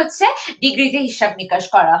দুইটা কি হচ্ছে ডিগ্রিতে হিসাব নিকাশ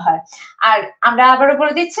করা হয়। আর আমরা আবারও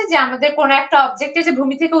বলে দিচ্ছি যে আমাদের কোন একটা অবজেক্টের যে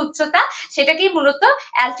ভূমি থেকে উচ্চতা সেটাকেই মূলত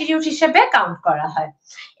অ্যালটিটিউড হিসেবে কাউন্ট করা হয়।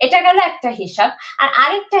 এটা গেল একটা হিসাব। আর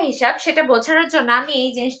আরেকটা হিসাব সেটা বোঝানোর জন্য আমি এই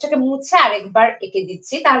জিনিসটাকে মুছে আরেকবার এঁকে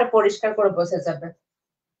দিচ্ছি, তাহলে পরিষ্কার করে বোঝা যাবে।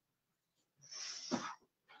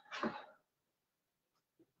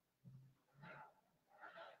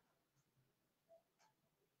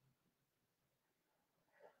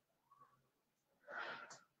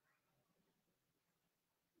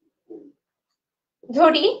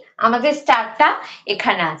 ধরি আমাদের স্টারটা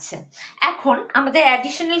এখানে আছে, এখন আমাদের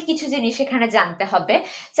অ্যাডিশনাল কিছু জিনিস এখানে জানতে হবে,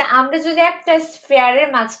 যে আমরা যদি একটা স্ফিয়ারের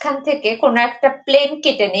মাঝখান থেকে কোনো একটা প্লেন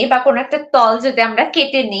কেটে নিই বা কোনো একটা তল যদি আমরা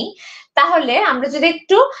কেটে নিই, তাহলে আমরা যদি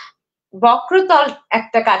একটু বক্রতল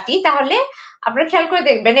একটা কাটি তাহলে আপনারা খেয়াল করে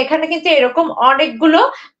দেখবেন এখানে কিন্তু এরকম অনেকগুলো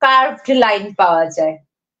কার্ভড লাইন পাওয়া যায়।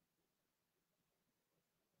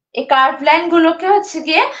 এই কার্ভ লাইন গুলোকে হচ্ছে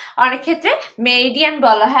গিয়ে অনেক ক্ষেত্রে মেরিডিয়ান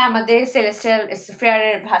বলা হয় আমাদের সেলেস্টিয়াল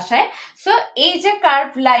স্ফিয়ারের ভাষায়। সো এই যে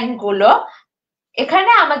কার্ভ লাইন গুলো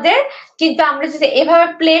এখানে আমাদের কিন্তু আমরা যদি এভাবে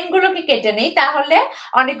প্লেন গুলোকে কেটে নিই তাহলে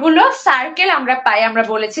অনেকগুলো সার্কেল আমরা পাই। আমরা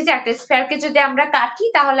বলেছি যে একটা স্ফিয়ারকে যদি আমরা কাটি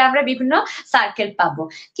তাহলে আমরা বিভিন্ন সার্কেল পাবো,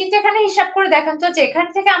 কিন্তু এখানে হিসাব করে দেখান তো যে এখান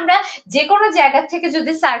থেকে আমরা যে কোনো জায়গা থেকে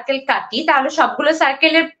যদি সার্কেল কাটি তাহলে সবগুলো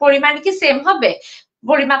সার্কেলের পরিমাণ কি সেম হবে?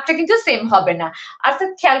 পরিমাপটা কিন্তু সেম হবে না।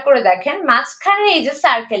 অর্থাৎ খেয়াল করে দেখেন মাঝখানে এই যে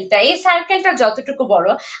সার্কেলটা, এই সার্কেলটা যতটুকু বড়,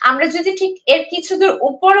 আমরা যদি ঠিক এর কিছু দূর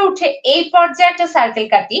উপরে উঠে এই পর্যায়ে একটা সার্কেল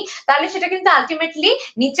কাটি তাহলে সেটা কিন্তু আলটিমেটলি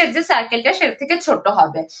নিচের যে সার্কেলটা সেটা থেকে ছোট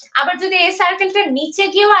হবে। আবার যদি এই সার্কেলটার নিচে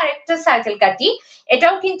গিয়েও আরেকটা সার্কেল কাটি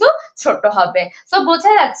এটাও কিন্তু ছোট হবে। তো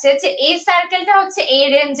বোঝা যাচ্ছে যে এই সার্কেলটা হচ্ছে এই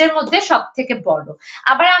রেঞ্জের মধ্যে সব থেকে বড়।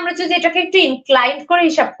 আবার আমরা যদি এটাকে একটু ইনক্লাইন করে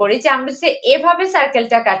হিসাব করি যে আমরা যদি এভাবে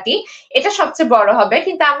সার্কেলটা কাটি এটা সবচেয়ে বড় হবে,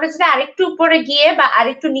 কিন্তু আমরা যদি আরেকটু উপরে গিয়ে বা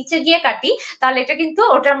আরেকটু নিচে গিয়ে কাটি তাহলে এটা কিন্তু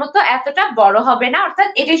ওটার মতো এতটা বড় হবে না, অর্থাৎ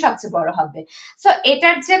এটাই সবচেয়ে বড় হবে। সো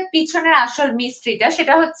এটার যে পিছনের আসল মিস্ট্রিটা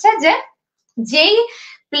সেটা হচ্ছে যে যেই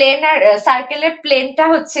প্লেনার সার্কেলের প্লেনটা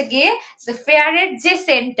হচ্ছে গিয়ে স্ফিয়ারের যে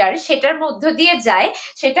সেন্টার সেটার মধ্য দিয়ে যায়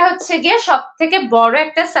সেটা হচ্ছে গিয়ে সব থেকে বড়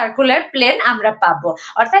একটা সার্কুলার প্লেন আমরা পাবো,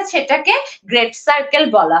 অর্থাৎ সেটাকে গ্রেট সার্কেল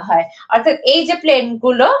বলা হয়। অর্থাৎ এই যে প্লেন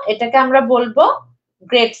গুলো এটাকে আমরা বলবো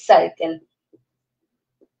গ্রেট সার্কেল।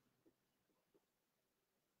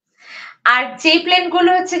 আর যে প্লেন গুলো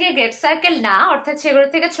হচ্ছে গিয়ে গ্রেট সার্কেল না, অর্থাৎ সেগুলো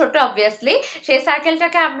থেকে ছোট অবভিয়াসলি, সেই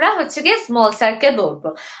সার্কেলটাকে আমরা হচ্ছে গিয়ে স্মল সার্কেল বলবো।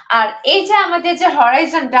 আর এই যে আমাদের যে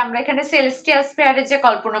হরাইজনটা আমরা এখানে সেলেস্টিয়াল স্ফিয়ারে যে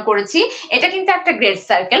কল্পনা করেছি, এটা কিন্তু একটা গ্রেট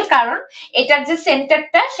সার্কেল, কারণ এটার যে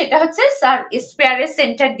সেন্টারটা সেটা হচ্ছে স্ফিয়ারের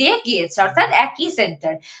সেন্টার দিয়ে গিয়েছে, অর্থাৎ একই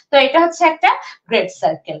সেন্টার। তো এটা হচ্ছে একটা গ্রেট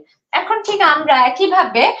সার্কেল। এখন ঠিক আমরা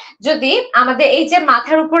একইভাবে যদি আমাদের এই যে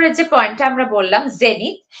মাথার উপরে যে পয়েন্টটা আমরা বললাম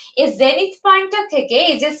জেনিথ, এই জেনিথ পয়েন্টটা থেকে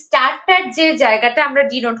এই যে স্টারটার যে জায়গাটা আমরা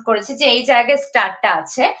ডিনোট করেছি যে এই জায়গায় স্টারটা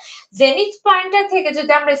আছে, জেনিথ পয়েন্টটা থেকে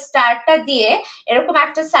যদি আমরা স্টারটা দিয়ে এরকম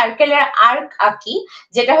একটা সার্কেলের আর্ক আঁকি,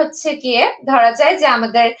 যেটা হচ্ছে গিয়ে ধরা যায় যে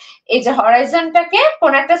আমাদের এই যে হরাইজনটাকে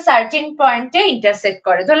কোন একটা সার্টেন পয়েন্টে ইন্টারসেক্ট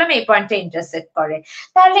করে, ধরলাম এই পয়েন্টে ইন্টারসেক্ট করে,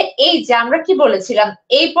 তাহলে এই যে আমরা কি বলেছিলাম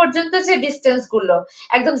এই পর্যন্ত যে ডিস্টেন্স গুলো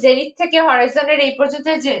একদম জেনিথ থেকে হরাইজনের এই পর্যন্ত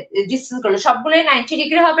যে ডিস্টেন্স গুলো সবগুলোই 90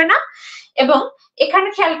 ডিগ্রি হবে না? এবং এখানে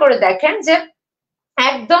খেয়াল করে দেখেন যে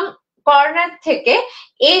একদম কর্নার থেকে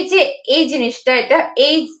এই যে এই জিনিসটা, এটা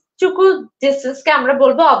এইটুকু ডিস্টেন্সকে আমরা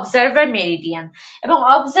বলবো অবজারভার মেরিডিয়ান। এবং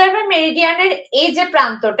অবজারভার মেরিডিয়ানের এই যে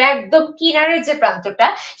প্রান্তটা একদম কিনারের যে প্রান্তটা,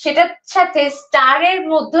 সেটার সাথে স্টারের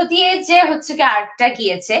মধ্য দিয়ে যে হচ্ছে কি আর্কটা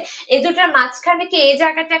গিয়েছে, এই দুটার মাঝখানে কি এই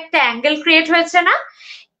জায়গাটা একটা অ্যাঙ্গেল ক্রিয়েট হয়েছে না?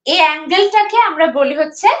 এই অ্যাঙ্গেলটাকে আমরা বলি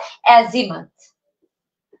হচ্ছে অ্যাজিমাথ।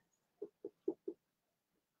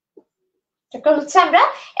 হচ্ছে আমরা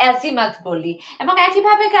অ্যাজিমাথ বলি। এবং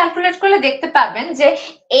একইভাবে ক্যালকুলেট করলে দেখতে পাবেন যে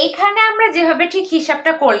এইখানে আমরা যেভাবে ঠিক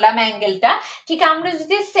হিসাবটা করলাম অ্যাঙ্গেলটা, ঠিক আমরা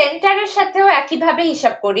যদি সেন্টারের সাথেও একইভাবে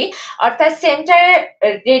হিসাব করি, অর্থাৎ সেন্টারের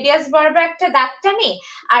রেডিয়াস বরাবর একটা দাগ টানি,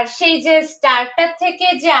 আর সেই যে স্টারটার থেকে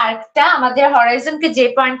যে আর্কটা আমাদের হরাইজনকে যে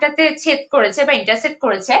পয়েন্টটাতে ছেদ করেছে বা ইন্টারসেক্ট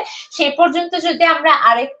করেছে সেই পর্যন্ত যদি আমরা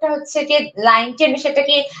আরেকটা হচ্ছে কি লাইন টেনে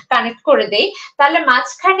সেটাকে কানেক্ট করে দেই, তাহলে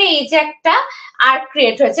মাঝখানে এই যে একটা আর্ক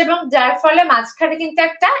ক্রিয়েট হয়েছে এবং যার ফলে মাঝখানে কিন্তু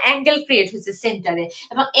একটা অ্যাঙ্গেল ক্রিয়েট হয়েছে সেন্টারে,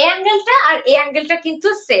 এবং এই অ্যাঙ্গেলটা আর এই অ্যাঙ্গেলটা কিন্তু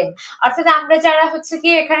সেম। অর্থাৎ আমরা যারা হচ্ছে কি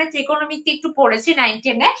এখানে ত্রিকোণমিতি একটু পড়েছি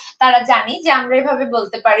 9-10-এ, তারা জানি যে আমরা এভাবে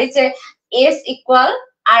বলতে পারি যে এস ইকুয়াল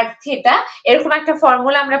আর থিটা, এরকম একটা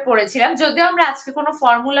ফর্মুলা আমরা পড়েছিলাম। যদিও আমরা আজকে কোনো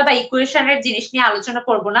ফর্মুলা বা ইকুয়েশনের জিনিস নিয়ে আলোচনা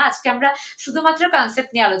করব না, আজকে আমরা শুধুমাত্র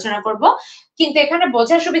কনসেপ্ট নিয়ে আলোচনা করব, কিন্তু এখানে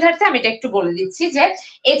বোঝার সুবিধার্থে আমি এটা একটু বলে দিচ্ছি যে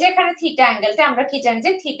এই যে এখানে থিটা অ্যাঙ্গেলটা আমরা কি জানি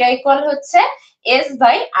যে থিটা ইকুয়াল হচ্ছে এস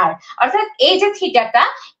বাই আর, অর্থাৎ এই যে থিটাটা,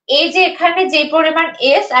 এই যে এখানে যে পরিমাণ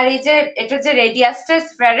এস আর এই যে এটা যে রেডিয়াসটা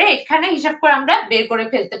স্ফিয়ারে এখানে হিসাব করে আমরা বের করে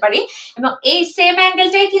ফেলতে পারি, এবং এই সেম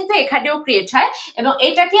অ্যাঙ্গেলটাই কিন্তু এখানেও ক্রিয়েট হয়, এবং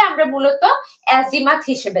এটাকে আমরা মূলত অ্যাজিমাথ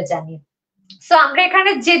হিসেবে জানি। সো আমরা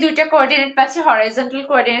এখানে যে দুইটা কোঅর্ডিনেট পাচ্ছি হরাইজন্টাল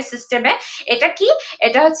কোঅর্ডিনেট সিস্টেমে, এটা কি?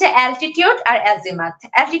 এটা হচ্ছে অ্যালটিটিউড আর অ্যাজিমাথ।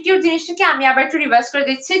 অ্যালটিটিউড জিনিসটাকে আমি আবার একটু রিভার্স করে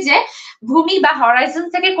দিচ্ছি যে ভূমি বা হরাইজন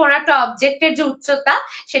থেকে কোন একটা অবজেক্টের যে উচ্চতা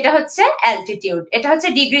সেটা হচ্ছে অ্যালটিটিউড, এটা হচ্ছে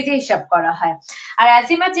ডিগ্রিতে হিসাব করা হয়। আর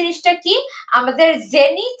অ্যাজিমাথ জিনিসটা কি? আমাদের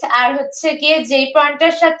জেনিথ আর হচ্ছে গিয়ে যেই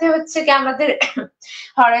পয়েন্টের সাথে হচ্ছে কি আমাদের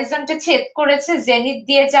হরাইজনটা ছেদ করেছে জেনিথ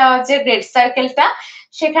দিয়ে যাওয়া যে গ্রেট সার্কেলটা,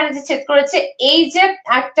 সেখানে যে ছেদ করেছে এই যে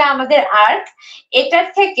একটা আমাদের আর্ক, এটার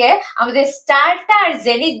থেকে আমাদের স্টারটা আর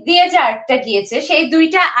জেনিথ দিয়ে যে আর্কটা গিয়েছে সেই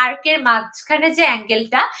দুইটা আর্কের মাঝখানে যে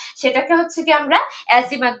অ্যাঙ্গেলটা, সেটাকে হচ্ছে কি আমরা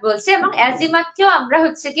অ্যাজিমাথ বলছি, এবং অ্যাজিমাথকেও আমরা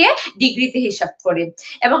হচ্ছে গিয়ে ডিগ্রিতে হিসাব করি।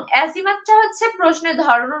 এবং অ্যাজিমাথটা হচ্ছে প্রশ্নের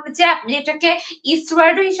ধরন অনুযায়ী আপনি এটাকে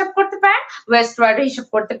ইস্টওয়ার্ডও হিসাব করতে পারেন, ওয়েস্টওয়ার্ডও হিসাব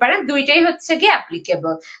করতে পারেন, দুইটাই হচ্ছে গিয়ে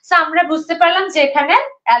অ্যাপ্লিকেবল। সো আমরা বুঝতে পারলাম যে এখানে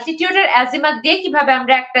অ্যালটিটিউড আর অ্যাজিমাথ দিয়ে কিভাবে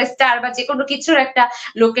আমরা একটা স্টার বা যে কোনো কিছুর একটা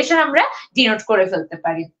লোকেশন আমরা ডিনোট করে ফেলতে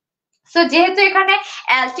পারি। সো যেহেতু এখানে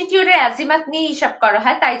অ্যালটিটিউডের অ্যাজিমাথ নিয়ে হিসাব করা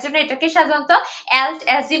হয়, তাই জন্য এটাকে সাধারণত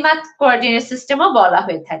অ্যাজিমাথ কোঅর্ডিনেট সিস্টেমও বলা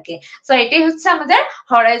হয়ে থাকে। সো এটাই হচ্ছে আমাদের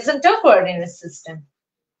হরাইজন্টাল কোঅর্ডিনেট সিস্টেম।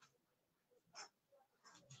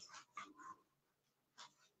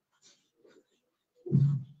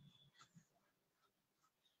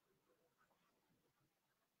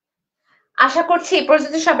 আশা করছি এই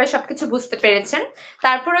পর্যন্ত সবাই সবকিছু বুঝতে পেরেছেন।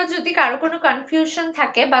 তারপরেও যদি কারো কোনো কনফিউশন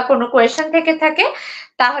থাকে বা কোনো কোয়েশ্চেন থেকে থাকে,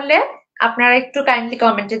 তাহলে আপনারা একটু কাইন্ডলি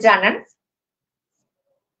কমেন্টে জানান।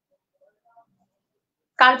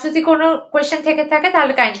 কার যদি কোনো কোয়েশ্চেন থেকে থাকে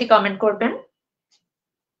তাহলে কাইন্ডলি কমেন্ট করবেন।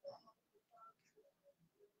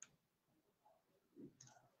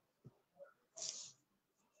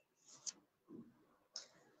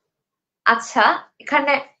 আচ্ছা,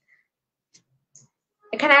 এখানে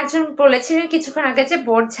একজন বলেছিলেন কিছুক্ষণ আগে যে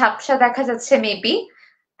বোর্ড ঝাপসা দেখা যাচ্ছে, মেবি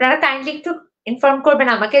আপনারা কাইন্ডলি একটু ইনফর্ম করবেন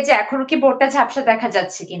আমাকে যে এখনো কি বোর্ডটা ঝাপসা দেখা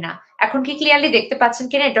যাচ্ছে কিনা, এখন কি ক্লিয়ারলি দেখতে পাচ্ছেন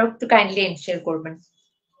কিনা, এটাও একটু কাইন্ডলি শেয়ার করবেন।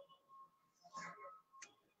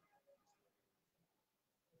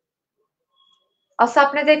 also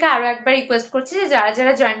আপনাদেরকে আরো একবার রিকোয়েস্ট করছি যে যারা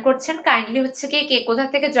যারা জয়েন করছেন কাইন্ডলি হচ্ছে কি কে কোথা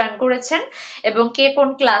থেকে জয়েন করেছেন এবং কে কোন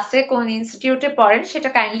ক্লাসে কোন ইনস্টিটিউটে পড়েন সেটা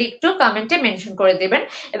কাইন্ডলি একটু কমেন্টে মেনশন করে দিবেন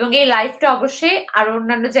এবং এই লাইভটা অবশ্যই আরো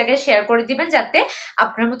অন্যান্য জায়গায় শেয়ার করে দিবেন যাতে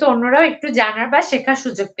আপনার মতো অন্যরাও একটু জানার বা শেখার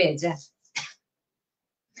সুযোগ পেয়ে যায়।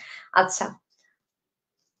 আচ্ছা,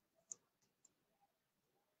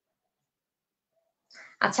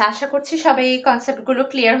 আচ্ছা আশা করছি সবাই এই কনসেপ্ট গুলো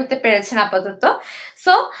ক্লিয়ার হতে পেরেছেন আপাতত।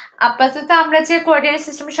 সো আপাতত আমরা যে কোঅর্ডিনেট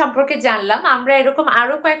সিস্টেম সম্পর্কে জানলাম, আমরা এরকম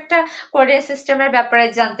আরো কয়েকটা কোঅর্ডিনেট সিস্টেমের ব্যাপারে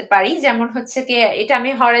জানতে পারি, যেমন হচ্ছে কি এটা আমি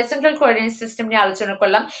হরাইজন্টাল কোঅর্ডিনেট সিস্টেম নিয়ে আলোচনা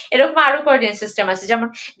করলাম, এরকম আরো কোঅর্ডিনেট সিস্টেম আছে যেমন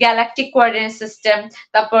গ্যালাকটিক কোঅর্ডিনেট সিস্টেম,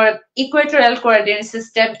 তারপর Equatorial coordinate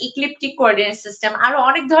system, ইক্লিপ্টিক coordinate system, আরো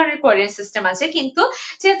অনেক ধরনের কোঅর্ডিনেট সিস্টেম আছে। কিন্তু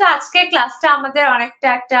যেহেতু আজকের ক্লাসটা আমাদের অনেকটা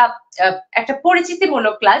একটা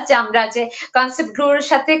পরিচিতিমূলক ক্লাস, যে আমরা যে কনসেপ্ট গুলোর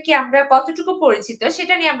সাথে কি আমরা কতটুকু পরিচিত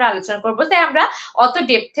সেটা নিয়ে আমরা আলোচনা করবো, তাই আমরা অত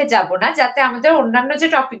ডেপথে যাব না, যাতে আমাদের অন্যান্য যে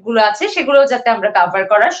টপিক গুলো আছে সেগুলো যাতে আমরা কভার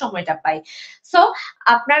করার সময়টা পাই। সো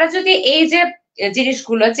আপনারা যদি এই যে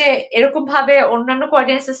জিনিসগুলো যে এরকম ভাবে অন্যান্য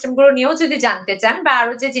কোঅর্ডিনেট সিস্টেম গুলো নিয়েও যদি জানতে চান বা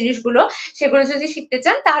আরো যে জিনিসগুলো সেগুলো যদি শিখতে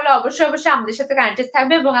চান, তাহলে অবশ্যই অবশ্যই আমাদের সাথে কানেক্টেড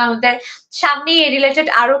থাকবে এবং আমাদের সামনে এই রিলেটেড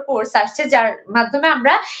আরো কোর্স আসছে যার মাধ্যমে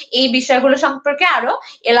আমরা এই বিষয়গুলো সম্পর্কে আরো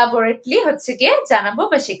এলাবোরেটলি হচ্ছে গিয়ে জানাবো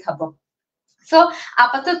বা শেখাবো। সো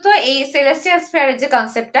আপাতত এই সেলেস্টিয়াল স্ফিয়ারের যে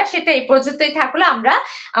কনসেপ্টটা সেটা এই পর্যন্তই থাকলো, আমরা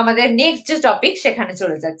আমাদের নেক্সট যে টপিক সেখানে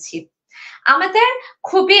চলে যাচ্ছি। আমাদের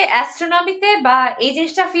খুবই অ্যাস্ট্রোনমিতে বা এই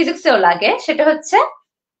জিনিসটা ফিজিক্সেও লাগে, সেটা হচ্ছে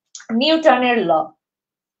নিউটনের ল।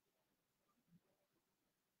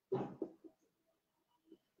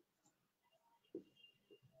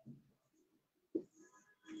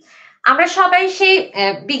 আমরা সবাই সেই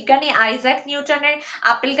বিজ্ঞানী আইজাক নিউটনের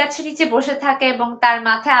আপেল গাছের নিচে বসে থাকে এবং তার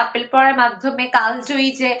মাথায় আপেল পড়ার মাধ্যমে কালজয়ী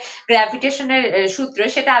যে গ্র্যাভিটেশনের সূত্র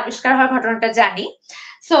সেটা আবিষ্কার হওয়ার ঘটনাটা জানি।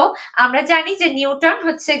 সো আমরা জানি যে নিউটন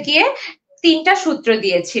হচ্ছে গিয়ে 3টা সূত্র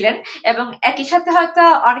দিয়েছিলেন এবং একই সাথে হয়তো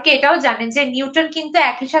অনেকে এটাও জানেন যে নিউটন কিন্তু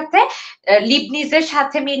একই সাথে লিবনিজের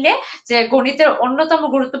সাথে মিলে যে গণিতের অন্যতম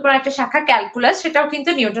গুরুত্বপূর্ণ একটা শাখা ক্যালকুলাস, সেটাও কিন্তু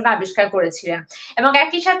নিউটন আবিষ্কার করেছিলেন। এবং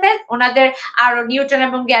একই সাথে ওনাদের আরো নিউটন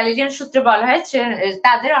এবং গ্যালিলিয়ান সূত্র বলা হয়,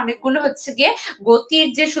 তাদের অনেকগুলো হচ্ছে গিয়ে গতির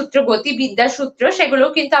যে সূত্র, গতিবিদ্যার সূত্র, সেগুলো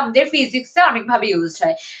কিন্তু আমাদের ফিজিক্সে অনেকভাবে ইউজ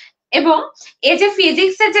হয়। এবং এই যে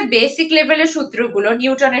ফিজিক্সের যে বেসিক লেভেলের সূত্রগুলো,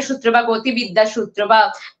 নিউটনের সূত্র বা গতিবিদ্যার সূত্র বা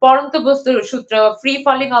পরন্ত বস্তুর সূত্র, ফ্রি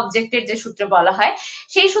ফলিং অবজেক্টের যে সূত্র বলা হয়,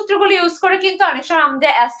 সেই সূত্রগুলো ইউজ করে কিন্তু অনেক সময়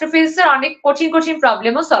আমাদের অ্যাস্ট্রোফিজিক্সের অনেক কঠিন কঠিন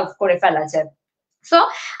প্রবলেমও সলভ করে ফেলা যায়। সো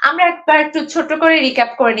আমরা একবার একটু ছোট করে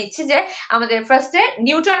রিক্যাপ করে নিচ্ছি যে আমাদের ফার্স্টে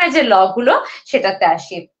নিউটনের যে ল গুলো সেটাতে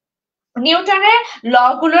আসি। নিউটনের ল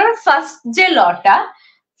গুলোর ফার্স্ট যে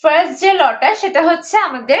লটা সেটা হচ্ছে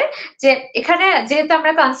আমাদের যে এখানে যেহেতু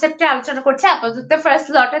আমরা কনসেপ্টে আলোচনা করছি, আপাতত ফার্স্ট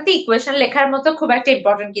লটাতে ইকুয়েশন লেখার মতো খুব একটা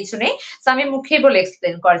ইম্পর্টেন্ট কিছু নেই, তো আমি মুখে বলে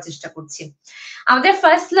এক্সপ্লেন করার চেষ্টা করছি। আমাদের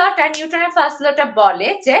ফার্স্ট লটা, নিউটনের ফার্স্ট লটা বলে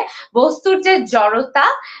যে বস্তুর যে জড়তা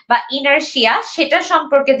বা ইনার্শিয়া সেটা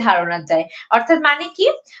সম্পর্কে ধারণা দেয়। অর্থাৎ মানে কি,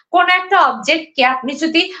 কোন একটা অবজেক্টকে আপনি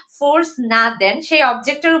যদি ফোর্স না দেন, সেই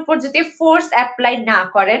অবজেক্টের উপর যদি ফোর্স অ্যাপ্লাই না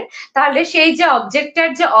করেন, তাহলে সেই যে অবজেক্টের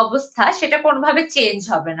যে অবস্থা সেটা কোনোভাবে চেঞ্জ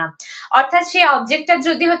হবে না। অর্থাৎ সেই অবজেক্টটা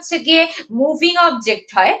যদি হচ্ছে গিয়ে মুভিং অবজেক্ট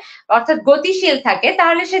হয়, অর্থাৎ গতিশীল থাকে,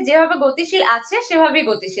 তাহলে সে যেভাবে গতিশীল আছে সেভাবেই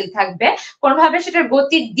গতিশীল থাকবে, কোনোভাবে সেটার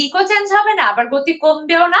গতির দিকও চেঞ্জ হবে না, আবার গতি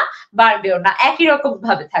কমবেও না বাড়বেও না, একই রকম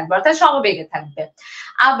ভাবে থাকবে, অর্থাৎ সমবেগে থাকবে।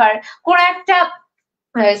 আবার কোন একটা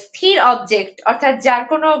স্থির অবজেক্ট, অর্থাৎ যার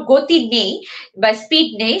কোনো গতি নেই বা স্পিড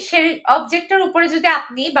নেই, সেই অবজেক্টের উপরে যদি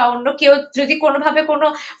আপনি বা অন্য কেউ যদি কোনোভাবে কোনো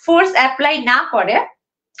ফোর্স অ্যাপ্লাই না করে,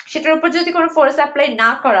 সেটার উপর যদি কোনো ফোর্স অ্যাপ্লাই না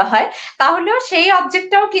করা হয়, তাহলেও সেই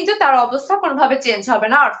অবজেক্টটাও কিন্তু তার অবস্থা কোনোভাবে চেঞ্জ হবে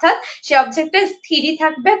না, অর্থাৎ সেই অবজেক্টটা স্থিরই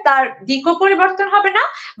থাকবে, তার দিকও পরিবর্তন হবে না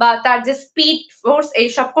বা তার যে স্পিড, ফোর্স,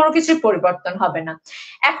 এইসব কোনো কিছুর পরিবর্তন হবে না।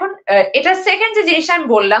 এখন এটা সেকেন্ড যে জিনিসটা আমি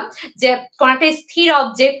বললাম, যে কোন একটা স্থির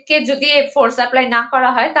অবজেক্টকে যদি ফোর্স অ্যাপ্লাই না করা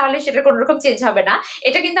হয় তাহলে সেটা কোনো রকম চেঞ্জ হবে না,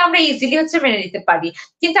 এটা কিন্তু আমরা ইজিলি হচ্ছে মেনে নিতে পারি।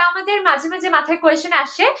 কিন্তু আমাদের মাঝে মাঝে মাথায় কোয়েশ্চেন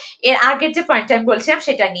আসে এর আগের যে পয়েন্টটা আমি বলছিলাম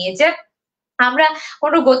সেটা নিয়ে, যে আমরা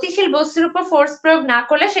কোনো গতিশীল বস্তুর উপর ফোর্স প্রয়োগ না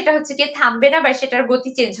করলে সেটা হচ্ছে গিয়ে থামবে না বা সেটার গতি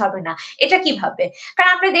চেঞ্জ হবে না, এটা কিভাবে?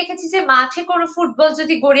 কারণ আমরা দেখেছি যে মাঠে কোনো ফুটবল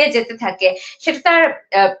যদি গড়িয়ে যেতে থাকে, সেটা তার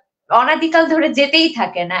অনাদিকাল ধরে যেতেই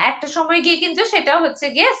থাকে না, একটা সময় গিয়ে কিন্তু সেটাও হচ্ছে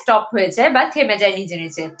গিয়ে স্টপ হয়ে যায় বা থেমে যায় নিজে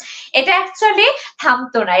নিজে। এটা অ্যাকচুয়ালি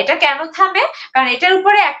থামতো না। এটা কেন থামে? কারণ এটার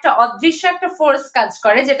উপরে একটা অদৃশ্য একটা ফোর্স কাজ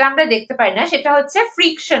করে, যেটা আমরা দেখতে পাই না, সেটা হচ্ছে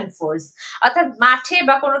ফ্রিকশন ফোর্স। অর্থাৎ মাঠে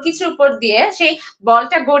বা কোনো কিছুর উপর দিয়ে সেই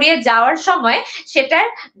বলটা গড়িয়ে যাওয়ার সময় সেটার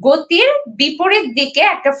গতির বিপরীত দিকে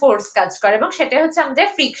একটা ফোর্স কাজ করে এবং সেটা হচ্ছে আমাদের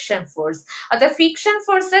ফ্রিকশন ফোর্স। অর্থাৎ ফ্রিকশন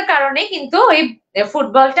ফোর্সের কারণে কিন্তু ওই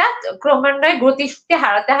ফুটবলটা ক্রমান্বয়ে গতিশক্তি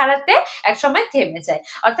হারাতে হারাতে একসময় থেমে যায়।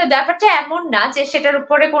 অর্থাৎ ব্যাপারটা এমন না যে সেটার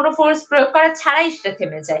উপরে কোনো ফোর্স প্রয়োগ করা ছাড়াই সেটা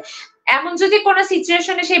থেমে যায়। এমন যদি কোনো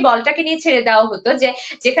সিচুয়েশনে সেই বলটাকে নিয়ে ছেড়ে দেওয়া হতো যে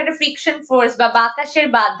যেখানে ফ্রিকশন ফোর্স বা বাতাসের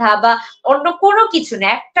বাধা বা অন্য কোনো কিছু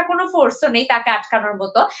নেই, একটা কোনো ফোর্সও নেই তাকে আটকানোর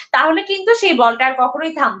মতো, তাহলে কিন্তু সেই বলটা আর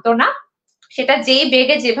কখনোই থামতো না। সেটা যেই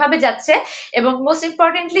বেগে যেভাবে যাচ্ছে এবং মোস্ট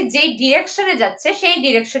ইম্পর্টেন্টলি যেই ডিরেকশনে যাচ্ছে সেই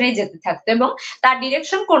ডিরেকশনেই যেতে থাকতো এবং তার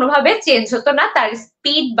ডিরেকশন কোনোভাবে চেঞ্জ হতো না, তার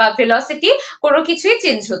স্পিড বা ভেলোসিটি কোনো কিছুই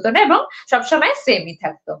চেঞ্জ হতো না এবং সবসময় সেমই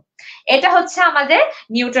থাকতো। এটা হচ্ছে আমাদের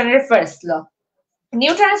নিউটনের ফার্স্ট ল।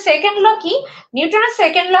 নিউটনের সেকেন্ড ল কি? নিউটনের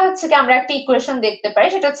সেকেন্ড ল হচ্ছে কি আমরা একটা ইকুয়েশন দেখতে পাই,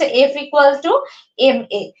 সেটা হচ্ছে F = ma।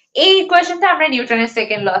 এই ইকুয়েশনটা আমরা নিউটনের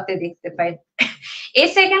সেকেন্ড লতে দেখতে পাই। এই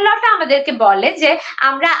সেকেন্ড লটা আমাদেরকে বলে যে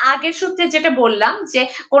আমরা আগের সূত্রে যেটা বললাম যে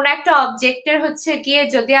কোন একটা অবজেক্টের হচ্ছে গিয়ে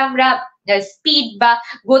যদি আমরা স্পিড বা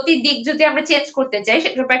গতির দিক যদি আমরা চেঞ্জ করতে চাই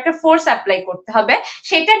সেটার উপর একটা ফোর্স অ্যাপ্লাই করতে হবে,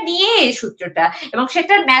 সেটা নিয়ে এই সূত্রটা, এবং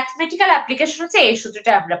সেটার ম্যাথমেটিক্যাল অ্যাপ্লিকেশন হচ্ছে এই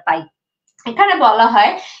সূত্রটা আমরা পাই। এখানে বলা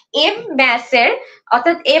হয় এম ম্যাসের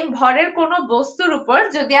অর্থাৎ এম ভরের কোন বস্তুর উপর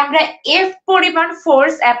যদি আমরা এফ পরিমাণ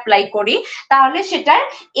ফোর্স অ্যাপ্লাই করি তাহলে সেটার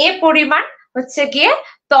এ পরিমাণ হচ্ছে গিয়ে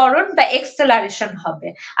ত্বরণ বা এক্সেলারেশন হবে।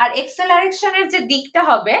 আর এক্সেলারেশনের যে দিকটা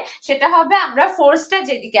হবে সেটা হবে আমরা ফোর্সটা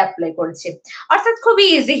যেদিকে অ্যাপ্লাই করেছি। অর্থাৎ খুবই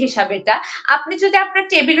ইজি হিসাব এটা। আপনি যদি আপনার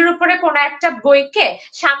টেবিলের উপরে কোনো একটা বইকে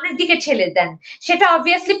সামনের দিকে ঠেলে দেন, সেটা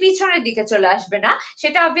অবভিয়াসলি পিছনের দিকে চলে আসবে না,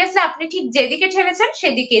 সেটা অবভিয়াসলি আপনি ঠিক যেদিকে ঠেলেছেন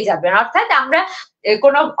সেদিকেই যাবেন। অর্থাৎ আমরা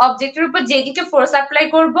কোন অবজেক্টের উপর যেদিকে ফোর্স অ্যাপ্লাই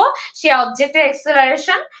করব সেই অবজেক্টের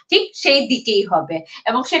এক্সেলারেশন ঠিক সেই দিকেই হবে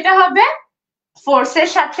এবং সেটা হবে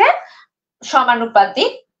ফোর্সের সাথে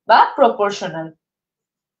সমানুপাতিক বা প্রপোর্শনাল।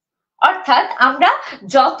 অর্থাৎ আমরা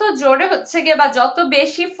যত জোরে হচ্ছে গিয়ে বা যত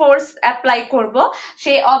বেশি ফোর্স অ্যাপ্লাই করব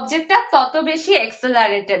সেই অবজেক্টটা তত বেশি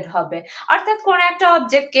এক্সেলারেটেড হবে। অর্থাৎ কোন একটা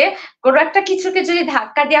অবজেক্টকে কোন একটা কিছুকে যদি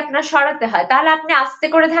ধাক্কা দিয়ে আপনার সরাতে হয় তাহলে আপনি আস্তে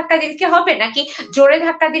করে ধাক্কা দিলে কি হবে নাকি জোরে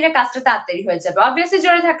ধাক্কা দিলে কাজটা তাড়াতাড়ি হয়ে যাবে? অবভিয়াসলি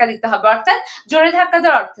জোরে ধাক্কা দিতে হবে। অর্থাৎ জোরে ধাক্কা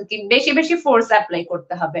দেওয়ার অর্থ কি? বেশি বেশি ফোর্স অ্যাপ্লাই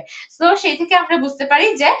করতে হবে। তো সেই থেকে আমরা বুঝতে পারি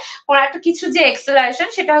যে কোন একটা কিছু যে এক্সেলারেশন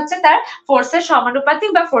সেটা হচ্ছে তার ফোর্সের সমানুপাতিক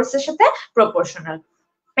বা ফোর্সের সাথে প্রপোর্শনাল।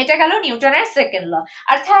 এটা গেল নিউটনের সেকেন্ড ল।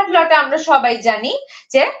 আর থার্ড লটা আমরা সবাই জানি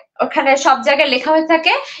যে ওখানে সব জায়গায় লেখা হয়ে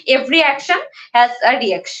থাকে every action has a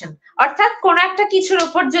reaction. অর্থাৎ কোন একটা কিছুর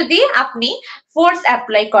উপর যদি আপনি ফোর্স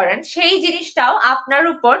অ্যাপ্লাই করেন সেই জিনিসটাও আপনার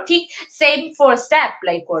উপর ঠিক সেম ফোর্সটা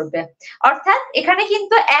অ্যাপ্লাই করবে। অর্থাৎ এখানে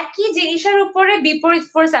কিন্তু একই জিনিসের উপরে বিপরীত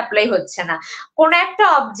ফোর্স অ্যাপ্লাই হচ্ছে না। কোন একটা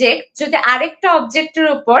অবজেক্ট যদি আরেকটা অবজেক্টের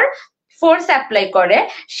উপর ফোর্স অ্যাপ্লাই করে,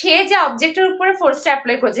 সে যে অবজেক্টের উপরে ফোর্সটা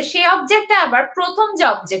অ্যাপ্লাই করছে সেই অবজেক্টটা আবার প্রথম যে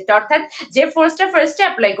অবজেক্ট অর্থাৎ যে ফোর্সটা ফার্স্টে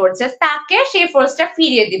অ্যাপ্লাই করছে তাকে সেই ফোর্সটা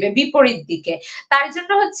ফিরিয়ে দিবে বিপরীত দিকে। তার জন্য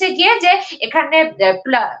হচ্ছে গিয়ে যে এখানে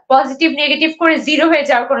পজিটিভ নেগেটিভ করে জিরো হয়ে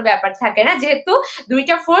যাওয়ার কোনো ব্যাপার থাকে না, যেহেতু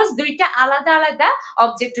দুইটা ফোর্স দুইটা আলাদা আলাদা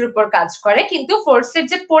অবজেক্টের উপর কাজ করে, কিন্তু ফোর্সের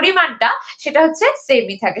যে পরিমাণটা সেটা হচ্ছে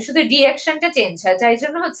সেমই থাকে, শুধু ডিরেকশনটা চেঞ্জ হয়। তাই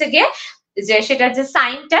জন্য হচ্ছে গিয়ে যে সেটার যে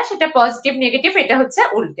সাইনটা সেটা পজিটিভ নেগেটিভ এটা হচ্ছে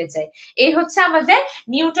উল্টে যায়। এই হচ্ছে আমাদের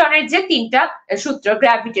নিউটনের যে তিনটা সূত্র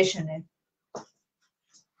গ্র্যাভিটেশনের।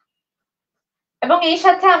 এবং এই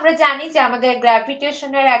সাথে আমরা জানি যে আমাদের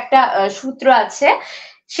গ্র্যাভিটেশনের একটা সূত্র আছে,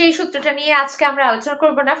 সেই সূত্রটা নিয়ে আজকে আমরা আলোচনা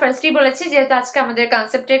করব না। ফার্স্টই বলেছি যেহেতু আজকে আমাদের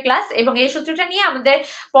কনসেপ্টের ক্লাস এবং এই সূত্রটা নিয়ে আমাদের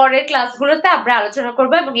পরের ক্লাসগুলোতে আমরা আলোচনা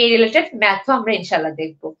করব এবং এই রিলেটেড ম্যাথও আমরা ইনশাআল্লাহ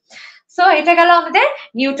দেখব। সো এটা গেল আমাদের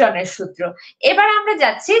নিউটনের সূত্র। এবার আমরা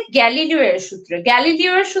যাচ্ছি গ্যালিলিও এর সূত্র।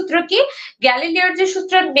 গ্যালিলিও এর সূত্র কি? গ্যালিলিওর যে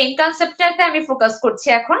সূত্রের মেইন কনসেপ্টটাতে আমি ফোকাস করছি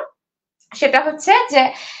এখন, সেটা হচ্ছে যে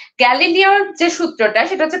গ্যালিলিওর যে সূত্রটা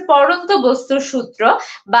সেটা হচ্ছে পড়ন্ত বস্তুর সূত্র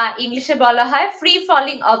বা ইংলিশে বলা হয় ফ্রি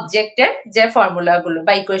ফলিং অবজেক্টের যে ফর্মুলা গুলো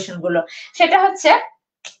বা ইকুয়েশন গুলো। সেটা হচ্ছে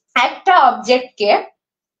একটা অবজেক্টকে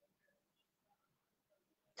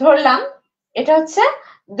ধরলাম এটা হচ্ছে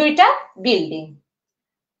দুইটা বিল্ডিং,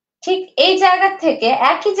 ঠিক এই জায়গা থেকে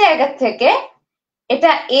একই জায়গা থেকে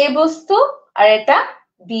এটা এ বস্তু আর এটা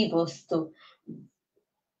বি বস্তু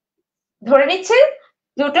ধরে নিচ্ছে,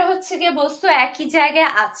 দুটো হচ্ছে গিয়ে বস্তু একই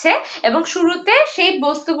জায়গায় আছে এবং শুরুতে সেই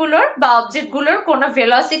বস্তুগুলোর বা অবজেক্ট গুলোর কোনো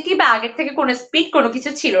ভেলোসিটি বা আগের থেকে কোনো স্পিড কোনো কিছু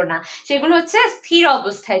ছিল না, সেগুলো হচ্ছে স্থির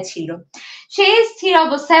অবস্থায় ছিল। সেই স্থির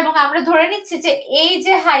অবস্থায় এবং আমরা ধরে নিচ্ছি যে এই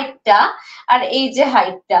যে হাইটটা আর এই যে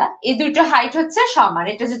হাইটটা এই দুইটা হাইট হচ্ছে সমান,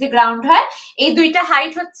 এটা যদি গ্রাউন্ড হয় এই দুইটা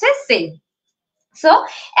হাইট হচ্ছে সেম। সো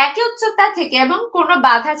একই উচ্চতা থেকে এবং কোনো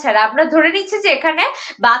বাধা ছাড়া আমরা ধরে নিচ্ছি যে এখানে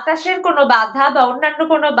বাতাসের কোনো বাধা বা অন্যান্য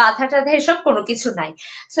কোনো বাধা টাধা এসব কোনো কিছু নাই।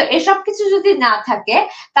 সো এসব কিছু যদি না থাকে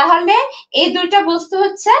তাহলে এই দুইটা বস্তু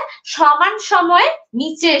হচ্ছে সমান সময়ে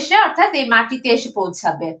নিচে এসে অর্থাৎ এই মাটিতে এসে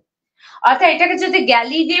পৌঁছাবে। অর্থাৎ এটাকে যদি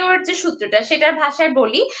গ্যালিলিওর যে সূত্রটা সেটার ভাষায়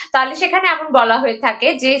বলি, তাহলে সেখানে এমন বলা হয়ে থাকে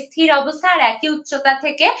যে স্থির অবস্থা আর একই উচ্চতা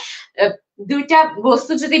থেকে দুইটা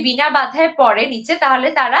বস্তু যদি বিনা বাধায় পড়ে নিচে, তাহলে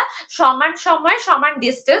তারা সমান সময় সমান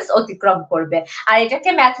ডিস্টেন্স অতিক্রম করবে। আর এটাকে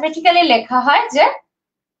ম্যাথমেটিক্যালি লেখা হয় যে,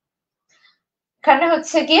 এখানে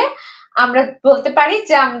হচ্ছে গিয়ে আমরা বলতে পারি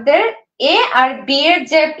যে আমাদের এ আর বি এর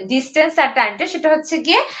যে ডিস্টেন্স আর টাইমটা সেটা হচ্ছে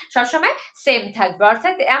গিয়ে সবসময় সেম থাকবে।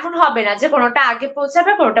 অর্থাৎ এমন হবে না যে কোনোটা আগে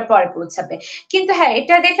পৌঁছাবে কোনোটা পরে পৌঁছাবে। কিন্তু হ্যাঁ,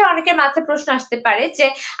 এটা দেখে অনেকের মাথায় প্রশ্ন আসতে পারে যে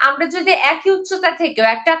আমরা যদি একই উচ্চতা থেকেও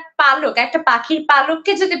একটা পালক, একটা পাখির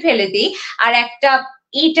পালককে যদি ফেলে দিই আর একটা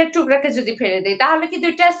ইটের টুকরাকে যদি ফেলে দিই, তাহলে কি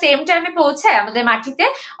দুইটা সেম টাইমে পৌঁছায় আমাদের মাটিতে?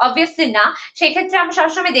 অবভিয়াসলি না। সেক্ষেত্রে আমরা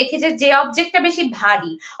সবসময় দেখি যে অবজেক্টটা বেশি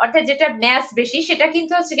ভারী, অর্থাৎ যেটা ম্যাস বেশি, সেটা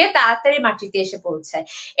কিন্তু হচ্ছে গিয়ে তাড়াতাড়ি মাটিতে এসে পৌঁছায়।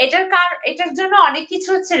 এটার জন্য অনেক কিছু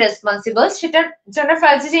হচ্ছে রেসপন্সিবল। সেটার জন্য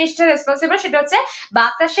ফার্স্ট যে জিনিসটা রেসপন্সিবল সেটা হচ্ছে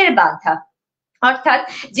বাতাসের বাধা। অর্থাৎ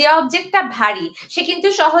যে অবজেক্টটা ভারী সে কিন্তু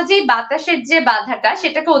সহজেই বাতাসের যে বাধাটা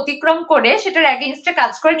সেটাকে অতিক্রম করে সেটার এগেইনস্টে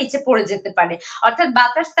কাজ করে নিচে পড়ে যেতে পারে। অর্থাৎ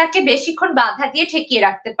বাতাস তাকে বেশিক্ষণ বাধা দিয়ে ঠেকিয়ে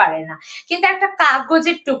রাখতে পারে না। কিন্তু একটা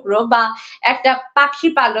কাগজের টুকরো বা একটা পাখি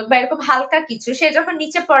পালক বা এরকম হালকা কিছু, সে যখন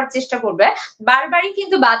নিচে পড়ার চেষ্টা করবে, বারবারই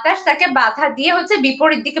কিন্তু বাতাস তাকে বাধা দিয়ে হচ্ছে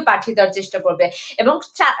বিপরীত দিকে পাঠিয়ে দেওয়ার চেষ্টা করবে, এবং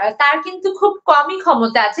তার কিন্তু খুব কমই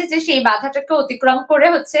ক্ষমতা আছে যে সেই বাধাটাকে অতিক্রম করে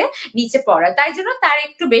হচ্ছে নিচে পড়া। তাই জন্য তার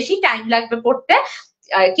একটু বেশি টাইম লাগবে পড়তে,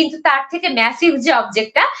 কিন্তু তার থেকে ম্যাসিভ যে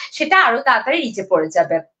অবজেক্টটা সেটা আরো তাড়াতাড়ি নিচে পড়ে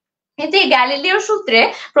যাবে। কিন্তু এই গ্যালিলিও সূত্রে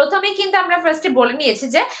প্রথমে কিন্তু আমরা ফার্স্টে বলে নিয়েছি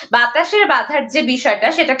যে বাতাসের বাধার যে বিষয়টা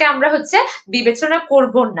সেটাকে আমরা হচ্ছে বিবেচনা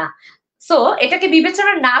করব না। সো এটাকে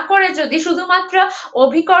বিবেচনা না করে যদি শুধুমাত্র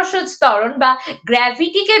অভিকর্ষজ ত্বরণ বা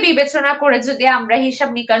গ্র্যাভিটিকে বিবেচনা করে যদি আমরা হিসাব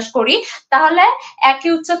নিকাশ করি, তাহলে একই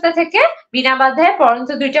উচ্চতা থেকে বিনা বাধায় পরন্ত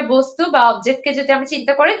দুইটা বস্তু বা অবজেক্টকে যদি আমরা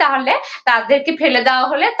চিন্তা করি, তাহলে তাদেরকে ফেলে দেওয়া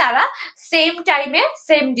হলে তারা সেম টাইমে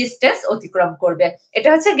সেম ডিস্টেন্স অতিক্রম করবে। এটা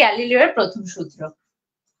হচ্ছে গ্যালিলিওর প্রথম সূত্র।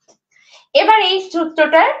 এবার এই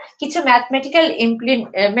সূত্রটার কিছু ম্যাথমেটিক্যাল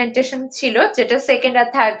ইমপ্লিমেন্টেশন ছিল, যেটা সেকেন্ড আর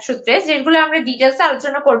থার্ড সূত্রে, যেগুলো আমরা ডিটেলসে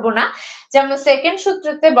আলোচনা করব না। যেমন সেকেন্ড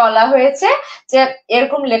সূত্রতে বলা হয়েছে যে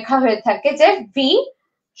এরকম লেখা হয়ে থাকে যে ভি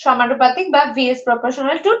সমানুপাতিক বা ভি ইজ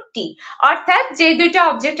প্রপোর্শনাল টু টি। অর্থাৎ যে দুইটা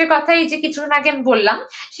অবজেক্টের কথা এই যে কিছুক্ষণ আগে আমি বললাম,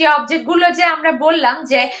 সেই অবজেক্ট গুলো যে আমরা বললাম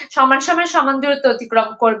যে সমান সময় সমান দূরত্ব অতিক্রম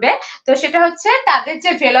করবে, তো সেটা হচ্ছে তাদের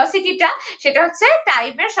যে ভেলোসিটিটা সেটা হচ্ছে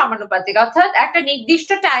টাইমের সমানুপাতিক। অর্থাৎ একটা নির্দিষ্ট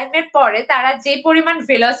টাইমের পরে তারা যে পরিমাণ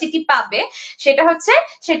ভেলোসিটি পাবে সেটা হচ্ছে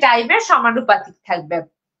সে টাইমের সমানুপাতিক থাকবে।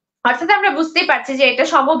 অর্থাৎ আমরা বুঝতেই পারছি যে এটা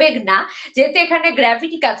সমবেগ না, যেহেতু এখানে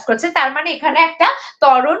গ্র্যাভিটি কাজ করছে, তার মানে এখানে একটা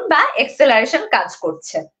ত্বরণ বা এক্সেলারেশন কাজ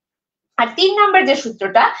করছে। আর 3 নম্বর যে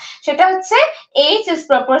সূত্রটা সেটা হচ্ছে h is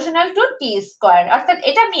proportional to t square। অর্থাৎ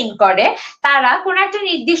এটা মিন করে তারা কোন একটা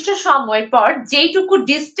নির্দিষ্ট সময় পর যেইটুকু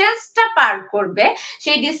ডিস্টেন্সটা পার করবে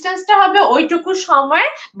সেই ডিস্টেন্সটা হবে ওইটুকু সময়ের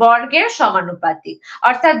বর্গের সমানুপাতিক।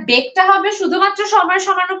 অর্থাৎ বেগটা হবে শুধুমাত্র সময়ের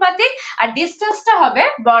সমানুপাতিক, আর ডিস্টেন্সটা হবে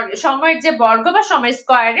সময়ের যে বর্গ বা সময়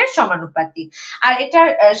স্কয়ারের সমানুপাতিক। আর এটার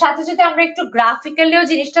সাথে যদি আমরা একটু গ্রাফিক্যালিও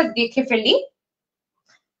জিনিসটা দেখে ফেলি,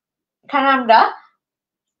 এখানে আমরা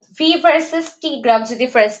ভি ভার্সেস টি গ্রাফ যদি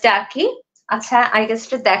ফার্স্টে আঁকি, আচ্ছা আই গেস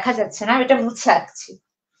এটা দেখা যাচ্ছে না, এটা মুছে আঁকছি।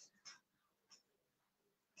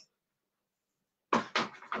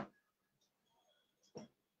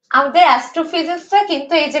 আমাদের অ্যাস্ট্রোফিজিক্সটা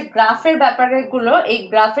কিন্তু এই যে গ্রাফের ব্যাপারগুলো, এই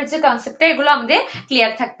গ্রাফের যে কনসেপ্টটা, এগুলো আমাদের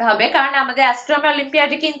ক্লিয়ার থাকতে হবে, কারণ আমাদের অ্যাস্ট্রোনমি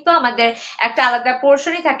অলিম্পিয়াডে কিন্তু আমাদের একটা আলাদা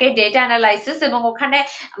পোর্শনই থাকে ডেটা অ্যানালাইসিস, এবং ওখানে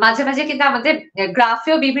মাঝে মাঝে কিন্তু আমাদের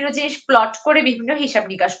গ্রাফেও বিভিন্ন জিনিস প্লট করে বিভিন্ন হিসাব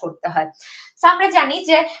নিকাশ করতে হয়। তো আমরা জানি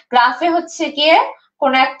যে গ্রাফে হচ্ছে গিয়ে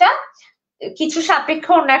কোন একটা কিছু সাপেক্ষ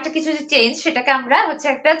অন্য একটা কিছু যে চেঞ্জ, সেটাকে আমরা হচ্ছে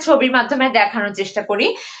একটা ছবির মাধ্যমে দেখানোর চেষ্টা করি।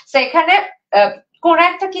 তো এখানে কোন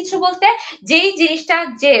একটা কিছু বলতে যেই জিনিসটা,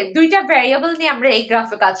 যে দুইটা ভ্যারিয়েবল নিয়ে আমরা এই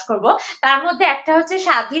গ্রাফে কাজ করব, তার মধ্যে একটা হচ্ছে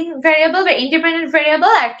স্বাধীন ভ্যারিয়েবল বা ইন্ডিপেন্ডেন্ট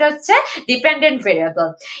ভ্যারিয়েবল, আর একটা হচ্ছে ডিপেন্ডেন্ট ভ্যারিয়েবল।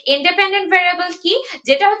 ইন্ডিপেন্ডেন্ট ভ্যারিয়েবল কি?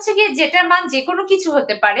 যেটা হচ্ছে কি যেটার মান যে কোনো কিছু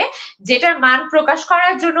হতে পারে, যেটার মান প্রকাশ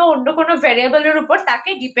করার জন্য অন্য কোনো ভ্যারিয়েবলের উপর তাকে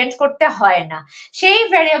ডিপেন্ড করতে হয় না, সেই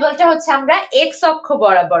ভ্যারিয়েবলটা হচ্ছে আমরা এক্স অক্ষ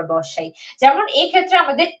বরাবর বসাই। যেমন এই ক্ষেত্রে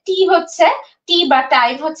আমাদের টি হচ্ছে, টি বা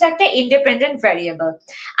টাইম হচ্ছে একটা ইন্ডিপেন্ডেন্ট ভ্যারিয়েবল।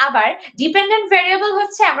 আবার ডিপেন্ডেন্ট ভ্যারিয়েবল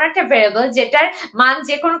হচ্ছে এমন একটা ভ্যারিয়েবল যেটার মান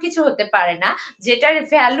যে কোনো কিছু হতে পারে না, যেটার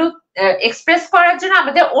ভ্যালু এক্সপ্রেস করার জন্য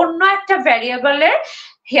আমাদের অন্য একটা ভ্যারিয়েবলের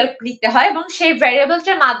হেল্প নিতে হয়, এবং সেই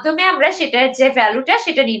ভ্যারিয়েবলটার মাধ্যমে আমরা সেটার যে ভ্যালুটা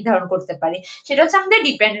সেটা নির্ধারণ করতে পারি, সেটা হচ্ছে আমাদের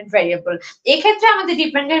ডিপেন্ডেন্ট ভ্যারিয়েবল। এক্ষেত্রে আমাদের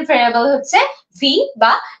ডিপেন্ডেন্ট ভ্যারিয়েবল হচ্ছে ভি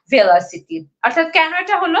বা ভেলোসিটি। অর্থাৎ কেন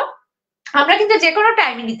এটা হলো, আমরা কিন্তু যে কোনো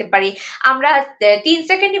টাইমে নিতে পারি, আমরা 3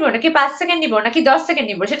 সেকেন্ড নিব নাকি 5 সেকেন্ড নিব নাকি 10 সেকেন্ড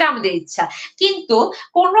নিব সেটা আমাদের ইচ্ছা, কিন্তু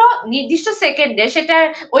কোন নির্দিষ্ট সেকেন্ডে সেটার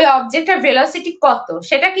ওই অবজেক্টের ভেলোসিটি কত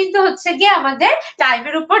সেটা কিন্তু হচ্ছে গিয়ে আমাদের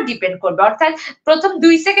টাইমের উপর ডিপেন্ড করবে। অর্থাৎ প্রথম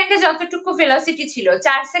 2 সেকেন্ডে যতটুকু ভেলোসিটি ছিল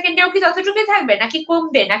 4 সেকেন্ডেও কি ততটুকুই থাকবে নাকি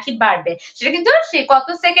কমবে নাকি বাড়বে, সেটা কিন্তু সে কত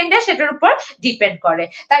সেকেন্ডে সেটার উপর ডিপেন্ড করে।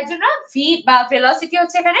 তাই জন্য ভি বা ভেলোসিটি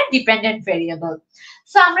হচ্ছে এখানে ডিপেন্ডেন্ট ভেরিয়েবল।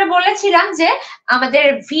 সো আমরা বলেছিলাম যে আমাদের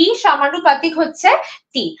ভি সমানুপাতিক হচ্ছে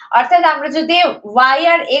টি, অর্থাৎ আমরা যদি ওয়াই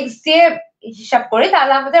আর এক্স দিয়ে হিসাব করি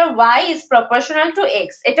তাহলে আমাদের Y is proportional to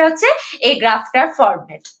x, এটা হচ্ছে এই গ্রাফটার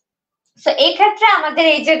ফরম্যাট। সো এই ক্ষেত্রে আমাদের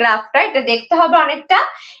এই যে গ্রাফটা এটা দেখতে হবে অনেকটা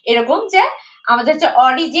এরকম, যে আমাদের যে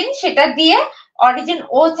অরিজিন সেটা দিয়ে অরিজিন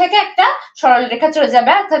ও থেকে একটা সরল রেখা চলে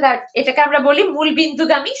যাবে, অর্থাৎ এটাকে আমরা বলি মূল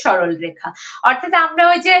বিন্দুগামী সরল রেখা। অর্থাৎ আমরা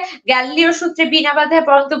ওই যে গ্যালিলিও সূত্রে বিনা বাধায়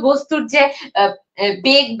পরন্ত বস্তুর যে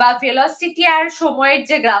বেগ বা ভেলোসিটি আর সময়ের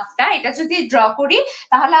যে গ্রাফটা এটা যদি ড্র করি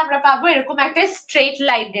তাহলে আমরা পাবো এরকম একটা স্ট্রেট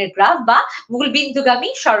লাইনের গ্রাফ বা মূল বিন্দুগামী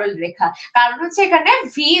সরল রেখা। কারণ হচ্ছে এখানে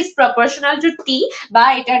ভি ইজ প্রপোর্শনাল টু টি, বা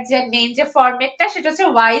এটার যে মেইন যে ফরম্যাটটা সেটা হচ্ছে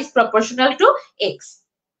Y is proportional to x.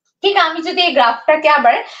 ঠিক আমি যদি এই গ্রাফটাকে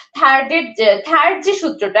আবার থার্ড যে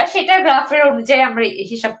সূত্রটা সেটার গ্রাফের অনুযায়ী আমরা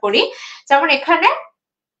হিসাব করি, যেমন এখানে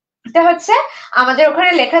এটা হচ্ছে আমাদের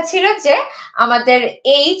ওখানে লেখা ছিল যে আমাদের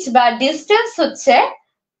এইচ বা ডিস্টেন্স হচ্ছে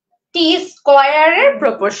টি স্কোয়ারের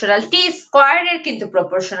প্রপোর্শনাল, টি স্কোয়ারের কিন্তু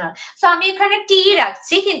প্রপোর্শনাল। সো আমি এখানে টি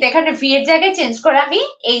রাখছি কিন্তু এখানে ভি এর জায়গায় চেঞ্জ করে আমি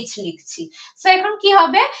এইচ লিখছি। সো এখন কি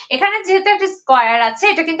হবে, এখানে যেহেতু একটা স্কোয়ার আছে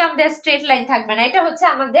এটা কিন্তু আমাদের স্ট্রেট লাইন থাকবে না, এটা হচ্ছে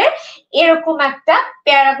আমাদের এরকম একটা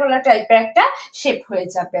প্যারাবোলা টাইপের একটা শেপ হয়ে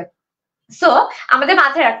যাবে। সো আমাদের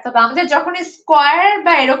মাথায় রাখতে হবে আমাদের যখন স্কোয়ার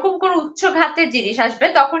বা এরকম কোন উচ্চ ঘাতের জিনিস আসবে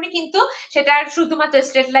তখনই কিন্তু সেটা আর শুধুমাত্র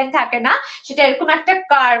স্ট্রেট লাইন থাকে না, সেটা এরকম একটা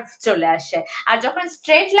কার্ভ চলে আসে। আর যখন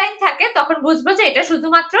স্ট্রেট লাইন থাকে তখন বুঝবো যে এটা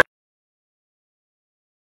শুধুমাত্র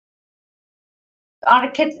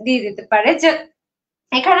অনেক ক্ষেত্রে দিয়ে দিতে পারে যে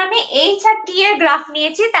এখানে আমি এইচ আর টি এর গ্রাফ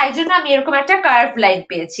নিয়েছি তাই জন্য আমি এরকম একটা কার্ভ লাইন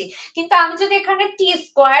পেয়েছি, কিন্তু আমি যদি এখানে টি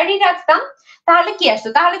স্কোয়ারই রাখতাম তাহলে কি আসতো,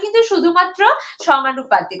 তাহলে কিন্তু শুধুমাত্র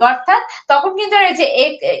সমানুপাতিক, অর্থাৎ তখন কিন্তু এই যে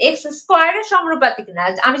এক্স স্কোয়ারের সমানুপাতিক না।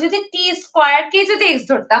 আমি যদি টি স্কোয়ার কে যদি এক্স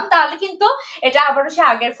ধরতাম তাহলে কিন্তু এটা আবারও সে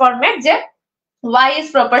আগের ফরম্যাট যে y is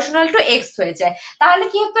proportional to x হয়ে যায়। তাহলে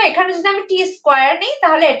কি হতো, এখানে যদি আমি টি স্কোয়ার নেই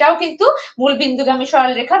তাহলে এটাও কিন্তু মূল বিন্দুগামী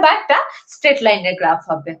সরল রেখা বা একটা স্ট্রেট লাইনের গ্রাফ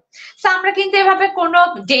হবে। সো আমরা কিন্তু এভাবে কোনো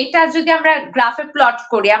ডেটা যদি আমরা গ্রাফে প্লট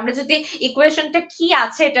করি, আমরা যদি ইকুয়েশনটা কি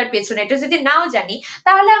আছে এটার পেছনে এটা যদি নাও জানি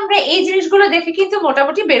তাহলে আমরা এই জিনিসগুলো দেখে কিন্তু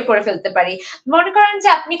মোটামুটি বের করে ফেলতে পারি। মনে করেন যে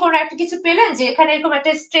আপনি কোনো একটা কিছু পেলেন যে এখানে এরকম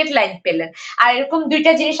একটা স্ট্রেট লাইন পেলেন আর এরকম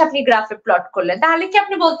দুইটা জিনিস আপনি গ্রাফে প্লট করলেন, তাহলে কি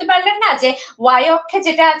আপনি বলতে পারলেন না যে y অক্ষে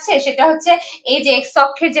যেটা আছে সেটা হচ্ছে এই যে এক্স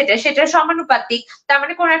অক্ষের যেটা সেটা সমানুপাতিক, তার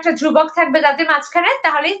মানে কোন একটা ধ্রুবক থাকবে তাদের মাঝখানে,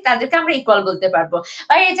 তাহলেই তাদেরকে আমরা ইকুয়াল বলতে পারবো।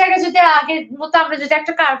 বা এই জায়গায় যদি আগের মতো আমরা যদি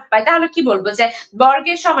একটা কার্ভ পাই তাহলে কি বলবো যে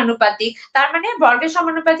বর্গের সমানুপাতিক, তার মানে বর্গের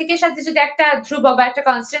সমানুপাতিকের সাথে যদি একটা ধ্রুবক বা একটা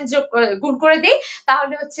কনস্ট্যান্ট গুণ করে দিই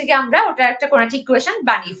তাহলে হচ্ছে কি আমরা ওটা একটা কোন একটা ইকুয়েশন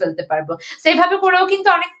বানিয়ে ফেলতে পারবো। সেইভাবে করেও কিন্তু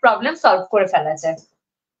অনেক প্রবলেম সলভ করে ফেলা যায়।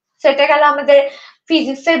 সেটা গেল আমাদের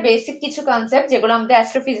ফিজিক্সের বেসিক কিছু কনসেপ্ট যেগুলো আমাদের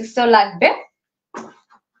অ্যাস্ট্রোফিজিক্সেও লাগবে।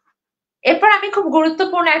 এরপর আমি খুব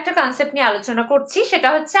গুরুত্বপূর্ণ একটা কনসেপ্ট নিয়ে আলোচনা করছি, সেটা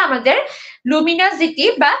হচ্ছে আমাদের লুমিনোসিটি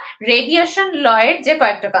বা রেডিয়েশন ল এর যে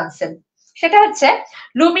কয়েকটা কনসেপ্ট। সেটা হচ্ছে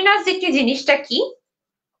লুমিনোসিটি জিনিসটা কি,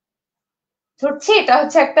 ধরছি এটা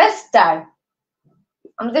হচ্ছে একটা স্টার,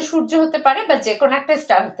 আমাদের সূর্য হতে পারে বা যে কোনো একটা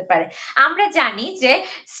স্টার হতে পারে। আমরা জানি যে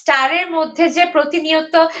স্টারের মধ্যে যে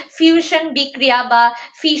প্রতিনিয়ত ফিউশন বিক্রিয়া বা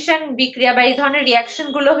ফিশন বিক্রিয়া বা এই ধরনের রিয়াকশন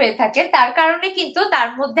গুলো হয়ে থাকে তার কারণে কিন্তু তার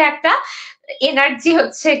মধ্যে একটা এনার্জি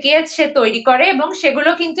হচ্ছে গিয়ে সে তৈরি করে এবং সেগুলো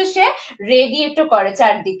কিন্তু সে রেডিয়েটও করে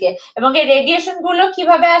চারদিকে। এবং এই রেডিয়েশন গুলো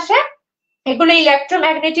কিভাবে আসে, এগুলো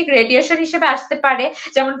ইলেকট্রোম্যাগনেটিক রেডিয়েশন হিসেবে আসতে পারে,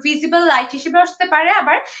 যেমন ভিজিবল লাইট হিসেবে আসতে পারে,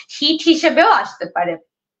 আবার হিট হিসেবেও আসতে পারে।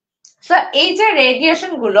 সো এই যে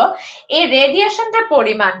রেডিয়েশন গুলো, এই রেডিয়েশনটার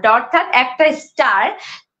পরিমাণটা অর্থাৎ একটা স্টার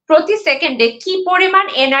প্রতি সেকেন্ডে কি পরিমাণ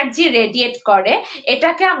এনার্জি রেডিয়েট করে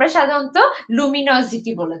এটাকে আমরা সাধারণত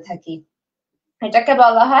লুমিনোসিটি বলে থাকি, এটাকে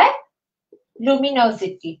বলা হয়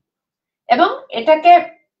লুমিনোসিটি। এবং এটাকে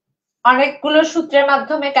অনেকগুলো সূত্রের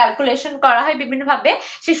মাধ্যমে ক্যালকুলেশন করা হয় বিভিন্ন ভাবে,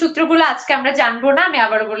 সেই সূত্রগুলো আজকে আমরা জানবো না, আমি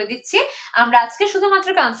আবারও বলে দিচ্ছি আমরা আজকে শুধুমাত্র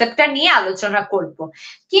কনসেপ্টটা নিয়ে আলোচনা করব।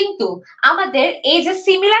 কিন্তু আমাদের এই যে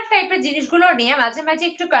সিমিলার টাইপের জিনিসগুলো নিয়ে মাঝে মাঝে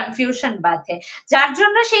একটু কনফিউশন বাধে, যার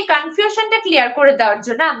জন্য সেই কনফিউশনটা ক্লিয়ার করে দেওয়ার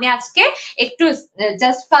জন্য আমি আজকে একটু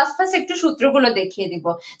জাস্ট ফার্স্ট একটু সূত্রগুলো দেখিয়ে দিব।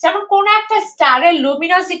 যেমন কোন একটা স্টারের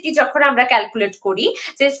লুমিনোসিটি যখন আমরা ক্যালকুলেট করি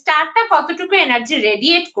যে স্টারটা কতটুকু এনার্জি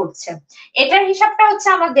রেডিয়েট করছে, এটার হিসাবটা হচ্ছে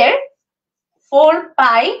আমাদের 4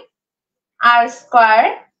 পাই r square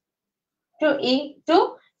into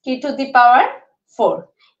t to the power 4।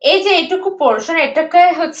 এই যে এইটুকু পোর্শন এটাকে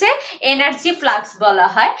হচ্ছে এনার্জি ফ্লাক্স বলা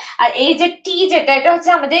হয়। আর এই যে টি যেটা এটা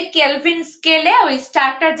হচ্ছে আমাদের কেলভিন স্কেলে ওই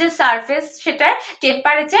স্টারটার যে সারফেস সেটার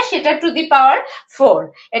টেম্পারেচার সেটা টু দি পাওয়ার 4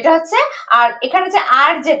 এটা হচ্ছে। আর এখানে যে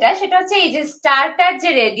আর যেটা সেটা হচ্ছে এই যে স্টারটার যে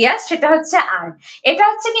রেডিয়াস সেটা হচ্ছে আর। এটা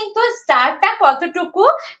হচ্ছে কিন্তু স্টারটা কতটুকু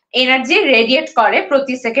এনার্জি রেডিয়েট করে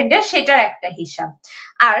প্রতি সেকেন্ডে সেটার একটা হিসাব।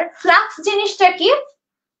 আর ফ্লাক্স জিনিসটা কি?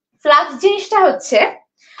 ফ্লাক্স জিনিসটা হচ্ছে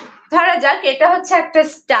ধরা যাক এটা হচ্ছে একটা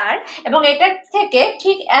স্টার এবং এটার থেকে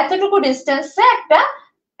ঠিক এতটুকু ডিস্টেন্সে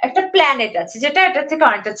একটা প্ল্যানেট আছে যেটা এটার থেকে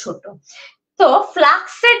অনেকটা ছোট। তো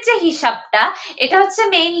ফ্লাক্সের যে হিসাবটা এটা হচ্ছে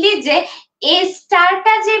মেইনলি যে এই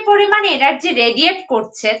স্টারটা যে পরিমাণ এনার্জি রেডিয়েট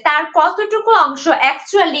করছে তার কতটুকু অংশ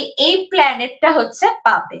অ্যাকচুয়ালি এই প্ল্যানেটটা হচ্ছে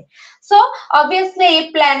পাবে। সো অবভিয়াসলি এই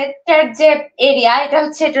প্ল্যানেটটার যে এরিয়া এটা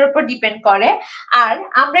হচ্ছে এটার উপর ডিপেন্ড করে। আর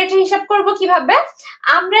আমরা এটা হিসাব করব কিভাবে?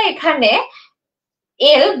 আমরা এখানে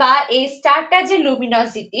এল বা এই স্টারটার যে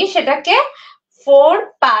লুমিনোসিটি সেটাকে 4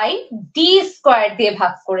 পাই ডি স্কয়ার দিয়ে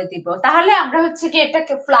ভাগ করে দিব, তাহলে আমরা হচ্ছে কি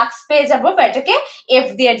এটাকে ফ্লাক্স পেয়ে যাব বা এটাকে এফ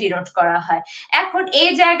দিয়ে ডিনোট করা হয়। এখন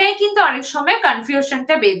এই জায়গায় কিন্তু অনেক সময়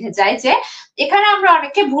কনফিউশনটা বেঁধে যায় যে এখানে আমরা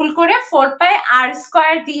অনেকে ভুল করে 4 পাই আর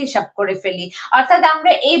স্কয়ার দিয়ে হিসাব করে ফেলি। অর্থাৎ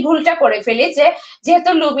আমরা এই ভুলটা করে ফেলি যে যেহেতু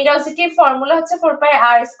লুমিনোসিটির ফর্মুলা হচ্ছে 4 পাই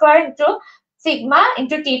আর square into sigma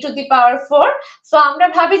into T to the power 4। So আমরা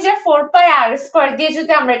ভাবি যে 4 পাই আর স্কয়ার দিয়ে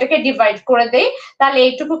যদি আমরা এটাকে ডিভাইড করে দেই তাহলে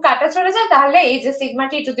এইটুকু কাটা চলে যায়, তাহলে এই যে সিগমা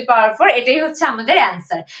টি টু দি পাওয়ার 4 এটাই হচ্ছে আমাদের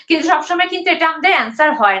অ্যান্সার। কিন্তু সবসময় কিন্তু এটা আমাদের অ্যান্সার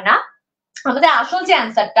হয় না। আমাদের আসল যে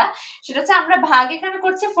অ্যান্সারটা সেটা হচ্ছে আমরা ভাগ এখানে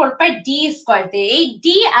করছি 4 পাই ডি স্কয়ার দিয়ে। এই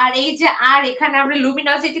ডি আর এই যে আর এখানে আমরা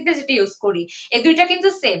লুমিনোসিটিতে যেটা ইউজ করি এই দুইটা কিন্তু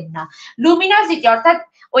সেম না। লুমিনোসিটি অর্থাৎ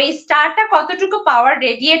ওই স্টারটা কতটুকু পাওয়ার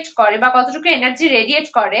রেডিয়েট করে বা কতটুকু এনার্জি রেডিয়েট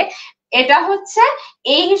করে এটা হচ্ছে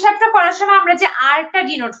এই হিসাবটা করার সময় আমরা যে আরটা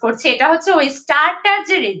ডিনোট করছি এটা হচ্ছে ওই স্টারটার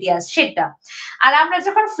যে রেডিয়াস সেটা। আর আমরা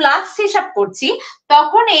যখন ফ্লাক্স হিসাব করছি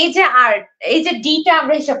তখন এই যে আর এই যে ডিটা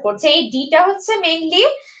আমরা হিসাব করছি এই ডিটা হচ্ছে মেইনলি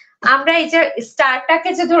আমরা এই যে স্টারটাকে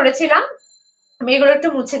যে ধরেছিলাম, আমি এগুলো একটু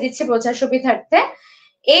মুছে দিচ্ছি বোঝার সুবিধার্থে।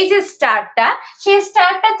 এই যে স্টারটা সেই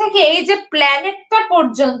স্টারটা থেকে এই যে প্ল্যানেটটা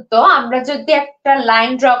পর্যন্ত আমরা যদি একটা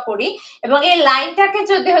লাইন ড্র করি এবং এই লাইনটাকে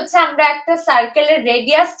যদি হচ্ছে আমরা একটা সার্কেলের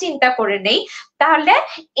রেডিয়াস চিন্তা করে নেই তাহলে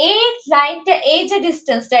এই লাইনটা এই যে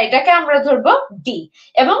ডিস্টেন্সটা এটাকে আমরা ধরবো ডি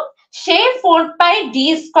এবং সেই 4 পাই ডি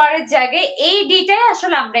স্কয়ারের জায়গায় এই ডিটাই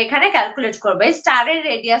আসলে আমরা এখানে ক্যালকুলেট করবো, এই স্টারের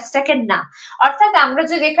রেডিয়াসটাকে না। অর্থাৎ আমরা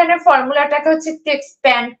যদি এখানে ফর্মুলাটাকে হচ্ছে একটু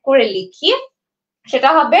এক্সপ্যান্ড করে লিখি সেটা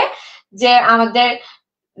হবে যে আমাদের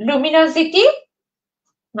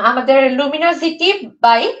luminosity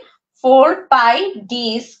by 4 pi D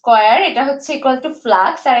square এটা হচ্ছে ইকুয়াল টু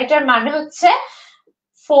ফ্লাক্স। আর এটার মানে হচ্ছে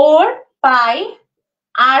 4 পাই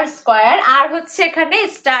আর স্কয়ার, আর হচ্ছে এখানে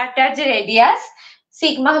স্টারটার যে রেডিয়াস,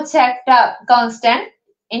 সিগমা হচ্ছে একটা constant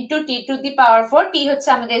into T to the পাওয়ার 4, টি হচ্ছে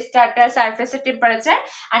আমাদের স্টারটার সারফেসের টেম্পারেচার,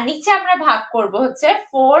 আর নিচে আমরা ভাগ করব হচ্ছে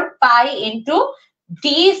 4 পাই ইনটু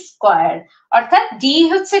ডি স্কয়ার। অর্থাৎ ডি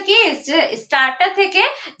হচ্ছে কি স্টারটা থেকে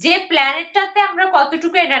যে প্ল্যানেটটাতে আমরা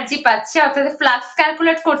কতটুকু এনার্জি পাচ্ছি অর্থাৎ ফ্লাক্স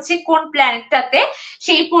ক্যালকুলেট করছি কোন প্ল্যানেটটাতে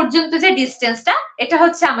সেই পর্যন্ত যে ডিস্টেন্সটা এটা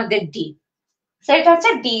হচ্ছে আমাদের ডি। সেটা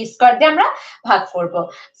হচ্ছে ডি স্কয়ার দিয়ে আমরা ভাগ করব।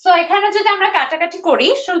 সো এখানে যদি আমরা কাটাকাটি করি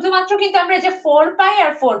শুধুমাত্র কিন্তু আমরা যে 4 পাই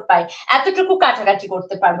আর 4 পাই এতটুকু কাটাকাটি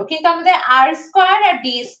করতে পারবো, কিন্তু আমাদের আর স্কয়ার আর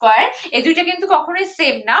ডি স্কয়ার এই দুইটা কিন্তু কখনোই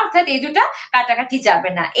সেম না, অর্থাৎ এই দুটা কাটাকাটি যাবে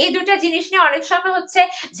না। এই দুটা জিনিস নিয়ে অনেক সময় হচ্ছে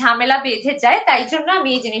ঝামেলা বেঁধে যায়, তাই জন্য আমি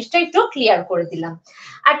এই জিনিসটা একটু ক্লিয়ার করে দিলাম।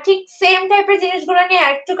 আর ঠিক সেম টাইপের জিনিসগুলো নিয়ে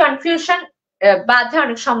একটু কনফিউশন বাধে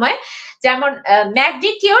অনেক সময়, যেমন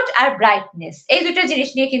ম্যাগনিটিউড আর ব্রাইটনেস এই দুটো জিনিস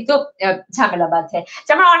নিয়ে কিন্তু ঝামেলা বাঁধে।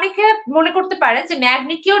 যেমন অনেকে মনে করতে পারে যে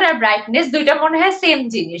ম্যাগনিটিউড আর ব্রাইটনেস দুইটা মনে হয় সেম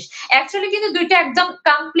জিনিস, অ্যাকচুয়ালি কিন্তু দুইটা একদম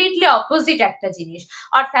কমপ্লিটলি অপোজিট একটা জিনিস।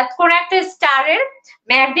 অর্থাৎ কোন একটা স্টারের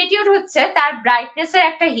ম্যাগনিটিউড হচ্ছে তার ব্রাইটনেস এর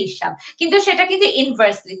একটা হিসাব, কিন্তু সেটা কিন্তু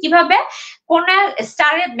ইনভার্সলি। কিভাবে? কোন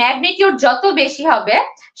স্টারের ম্যাগনিটিউড যত বেশি হবে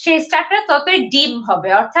সেই স্টারটা ততই ডিম হবে,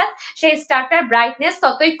 অর্থাৎ সেই স্টারটার ব্রাইটনেস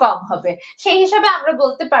ততই কম হবে। সেই হিসাবে আমরা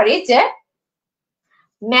বলতে পারি যে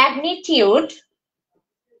magnitude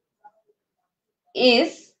is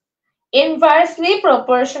inversely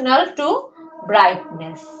proportional to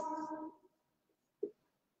brightness.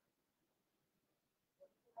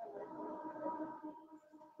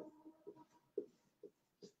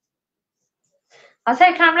 আচ্ছা,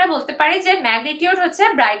 এখানে আমরা বলতে পারি যে ম্যাগনিটিউড হচ্ছে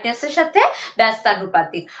ব্রাইটনেস এর সাথে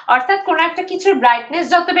ব্যস্তানুপাতিক, অর্থাৎ কোন একটা কিছুর ব্রাইটনেস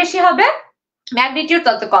যত বেশি হবে ম্যাগনিটিউড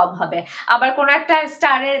তত কম হবে। আবার কোন একটা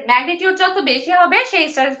স্টারের ম্যাগনিটিউড যত বেশি হবে সেই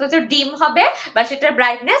স্টারের তত ডিম হবে বা সেটার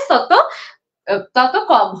ব্রাইটনেস তত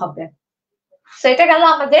কম হবে। তো এটা গেল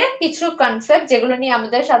আমাদের কিছু কনসেপ্ট যেগুলো নিয়ে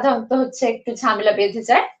আমাদের সাধারণত হচ্ছে একটু ঝামেলা বেঁধে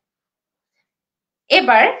যায়।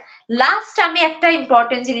 এবার লাস্ট আমি একটা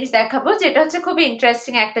ইম্পর্টেন্ট জিনিস দেখাবো, যেটা হচ্ছে খুবই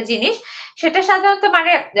ইন্টারেস্টিং একটা জিনিস। সেটা সাধারণত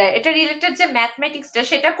মানে এটা রিলেটেড যে ম্যাথমেটিক্সটা,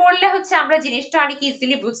 সেটা করলে হচ্ছে আমরা জিনিসটা অনেক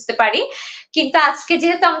ইজিলি বুঝতে পারি। কিন্তু আজকে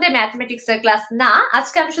যেহেতু আমাদের ম্যাথমেটিক্স এর ক্লাস না,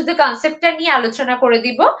 আজকে আমি শুধু কনসেপ্টটা নিয়ে আলোচনা করে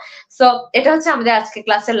দিব। সো এটা হচ্ছে আমাদের আজকে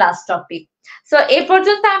ক্লাসের লাস্ট টপিক। সো এই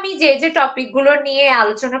পর্যন্ত আমি যে যে টপিক গুলো নিয়ে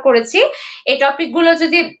আলোচনা করেছি, এই টপিক গুলো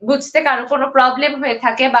যদি বুঝতে কারো কোনো প্রবলেম হয়ে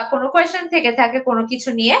থাকে বা কোনো কোয়েশ্চেন থেকে থাকে কোনো কিছু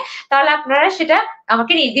নিয়ে, তাহলে আপনারা সেটা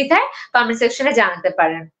আমাকে নির্দ্বিধায় কমেন্ট সেকশনে জানাতে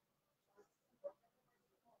পারেন।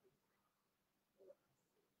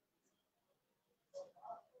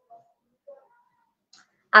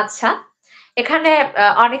 আচ্ছা, এখানে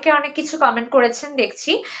অনেকে অনেক কিছু কমেন্ট করেছেন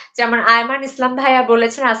দেখছি। যেমন আয়মান ইসলাম ভাইয়া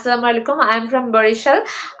বলেছেন, আসসালামু আলাইকুম, I am from Barishal,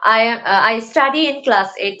 I study in class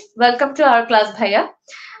 8, welcome to our class ভাইয়া।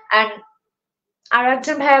 এন্ড আর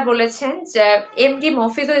একজন ভাইয়া বলেছেন যে এমডি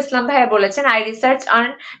মফিজুল ইসলাম ভাইয়া বলেছেন, I research on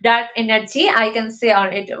dark energy, I can say on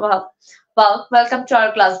it. Welcome to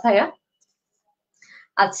our class ভাইয়া।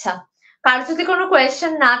 আচ্ছা, কার যদি কোনো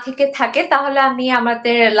কোয়েশ্চেন না থেকে থাকে তাহলে আমি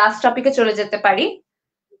আমাদের লাস্ট টপিকে চলে যেতে পারি।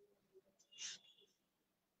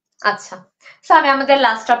 আচ্ছা, তো আমি আমাদের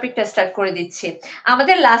লাস্ট টপিকটা স্টার্ট করে দিচ্ছি।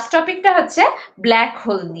 আমাদের লাস্ট টপিকটা হচ্ছে ব্ল্যাক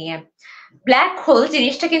হোল নিয়ে। ব্ল্যাক হোল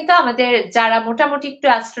জিনিসটা কিন্তু আমাদের যারা মোটামুটি একটু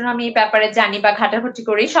অ্যাস্ট্রোনমি ব্যাপারে জানি বা ঘাটাঘাটি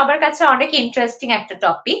করি, সবার কাছে অনেক ইন্টারেস্টিং একটা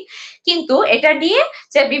টপিক। কিন্তু এটা নিয়ে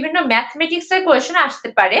যে বিভিন্ন ম্যাথমেটিক্স এর কোয়েশ্চেন আসতে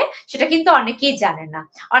পারে সেটা কিন্তু অনেকেই জানে না।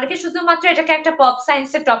 অনেকে শুধুমাত্র এটাকে একটা পপ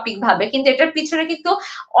সায়েন্সের টপিক ভাবে, কিন্তু এটার পিছনে কিন্তু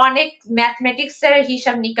অনেক ম্যাথমেটিক্স এর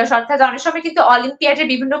হিসাব নিকাশ, অর্থাৎ অনেক সময় কিন্তু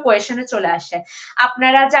অলিম্পিয়াডের বিভিন্ন কোয়েশ্চেনে চলে আসে।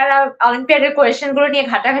 আপনারা যারা অলিম্পিয়াডের কোয়েশ্চেন গুলো নিয়ে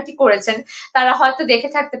ঘাটাঘাটি করেছেন তারা হয়তো দেখে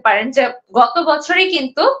থাকতে পারেন যে গত বছরই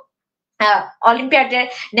কিন্তু অলিম্পিয়াডের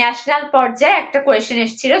ন্যাশনাল পর্যায়ে একটা কোয়েশ্চেন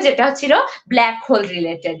এসেছিল, যেটা হচ্ছিল ব্ল্যাক হোল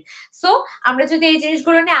রিলেটেড। সো আমরা যদি এই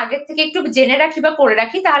জিনিসগুলো নিয়ে আগের থেকে একটু জেনে রাখি বা করে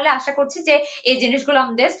রাখি, তাহলে আশা করছি যে এই জিনিসগুলো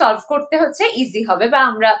আমাদের সলভ করতে হচ্ছে ইজি হবে বা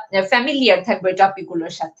আমরা ফ্যামিলিয়ার থাকবো এই টপিক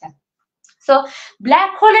গুলোর সাথে। সো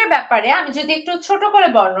ব্ল্যাক হোলের ব্যাপারে আমি যদি একটু ছোট করে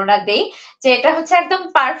বর্ণনা দেই, যে এটা হচ্ছে একদম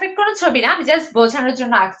পারফেক্ট কোনো ছবি না, আমি জাস্ট বোঝানোর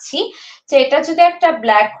জন্য আঁকছি যে এটা যদি একটা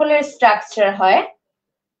ব্ল্যাক হোলের স্ট্রাকচার হয়,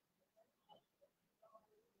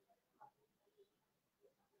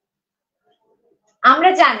 আমরা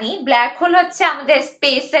জানি ব্ল্যাক হোল হচ্ছে আমাদের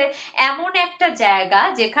স্পেসের এমন একটা জায়গা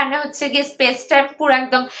যেখানে হচ্ছে গিয়ে স্পেস টাইম পুরো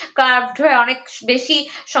একদম কার্ভড হয়ে অনেক বেশি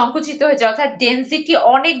সংকুচিত হয়ে যায়, অর্থাৎ ডেনসিটি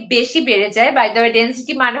অনেক বেশি বেড়ে যায়। বাই দ্য ওয়ে,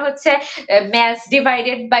 ডেনসিটি মানে হচ্ছে ম্যাস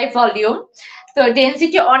ডিভাইডেড বাই ভলিউম। তো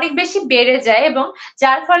ডেনসিটি অনেক বেশি বেড়ে যায় এবং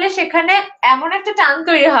যার ফলে সেখানে এমন একটা টান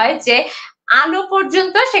তৈরি হয় যে আলো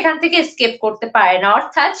পর্যন্ত সেখান থেকে এসকেপ করতে পারে না,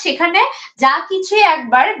 অর্থাৎ সেখানে যা কিছু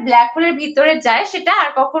একবার ব্ল্যাক হোলের ভিতরে যায় সেটা আর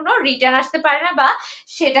কখনো রিটার্ন আসতে পারে না বা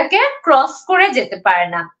সেটাকে ক্রস করে যেতে পারে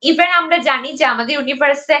না। ইভেন আমরা জানি যে আমাদের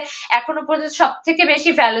ইউনিভার্সে এখনো পর্যন্ত সব থেকে বেশি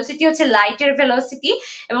ভেলোসিটি হচ্ছে লাইটের ভেলোসিটি,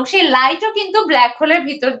 এবং সেই লাইটও কিন্তু ব্ল্যাক হোলের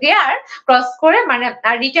ভিতর দিয়ে আর ক্রস করে মানে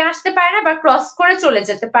আর রিটার্ন আসতে পারে না বা ক্রস করে চলে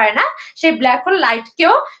যেতে পারে না, সেই ব্ল্যাক হোল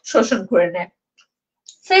লাইটকেও শোষণ করে নেয়।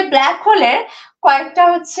 সেই ব্ল্যাক হোলের কয়েকটা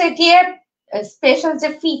হচ্ছে গিয়ে স্পেশাল যে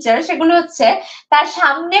ফিচার, সেগুলো হচ্ছে তার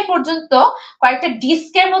সামনে পর্যন্ত কয়েকটা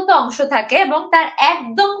ডিস্কের মতো অংশ থাকে এবং তার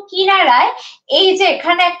একদম কিনারায় এই যে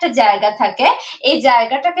এখানে একটা জায়গা থাকে, এই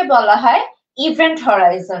জায়গাটাকে বলা হয় ইভেন্ট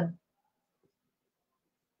হরাইজন।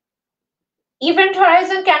 ইভেন্ট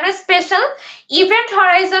হরাইজন কেন স্পেশাল? ইভেন্ট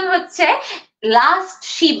হরাইজন হচ্ছে লাস্ট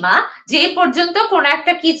সীমা যে পর্যন্ত কোন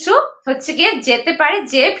একটা কিছু হচ্ছে গিয়ে যেতে পারে,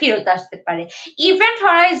 যে ফেরত আসতে পারে। ইভেন্ট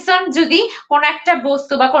হরাইজন যদি কোন একটা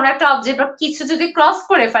বস্তু বা কোন একটা অবজেক্ট বা কিছু যদি ক্রস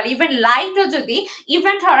করে ফেলে, ইভেন লাইটও যদি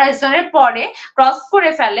ইভেন্ট হরাইজনের পরে ক্রস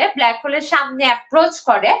করে ফেলে, ব্ল্যাক হোলের সামনে অ্যাপ্রোচ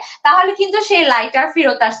করে, তাহলে কিন্তু সেই লাইট আর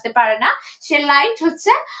ফেরত আসতে পারে না। সে লাইট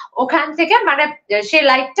হচ্ছে ওখান থেকে মানে সে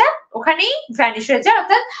লাইটটা ওখানেই ভ্যানিশ হয়ে যায়,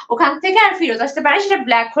 অর্থাৎ ওখান থেকে আর ফেরত আসতে পারে, সেটা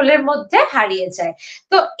ব্ল্যাক হোলের মধ্যে হারিয়ে যায়।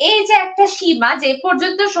 তো এই যে একটা সীমা যে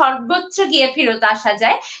পর্যন্ত সর্বোচ্চ গিয়ে ফেরত আসা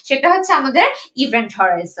যায়, সেটা হচ্ছে আমাদের ইভেন্ট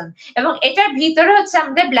হরাইজন। এবং এটার ভিতরে হচ্ছে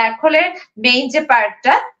আমাদের ব্ল্যাক হোলের মেইন যে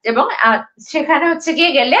পার্টটা, এবং সেখানে হচ্ছে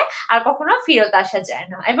গিয়ে গেলে আর কখনো ফেরত আসা যায়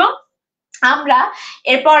না। এবং আমরা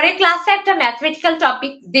এরপরে ক্লাসে একটা ম্যাথমেটিক্যাল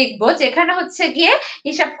টপিক দেখবো যেখানে হচ্ছে গিয়ে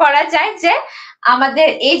হিসাব করা যায় যে আমাদের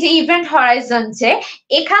এই যে ইভেন্ট হরাইজন, যে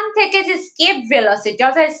এখান থেকে যে স্কেপ ভেলোসিটি,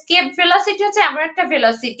 অর্থাৎ স্কেপ ভেলোসিটি হচ্ছে এমন একটা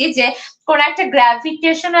ভেলোসিটি যে কোন একটা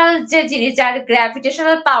গ্র্যাভিটেশনাল যে জিনিস, যার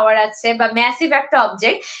গ্র্যাভিটেশনাল পাওয়ার আছে বা ম্যাসিভ একটা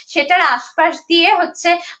অবজেক্ট, সেটার আশপাশ দিয়ে হচ্ছে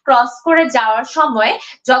ক্রস করে যাওয়ার সময়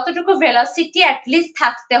যতটুকু ভেলোসিটি অ্যাটলিস্ট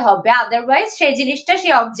থাকতে হবে, আদারওয়াইজ সেই জিনিসটা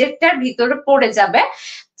সেই অবজেক্টটার ভিতরে পড়ে যাবে।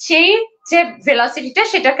 সেই যে ভেলোসিটিটা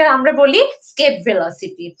সেটাকে আমরা বলি স্কেপ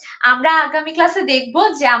ভেলোসিটি। আমরা আগামী ক্লাসে দেখব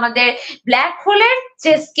যে আমাদের ব্ল্যাক হোলের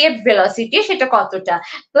যে স্কেপ ভেলোসিটি সেটা কতটা।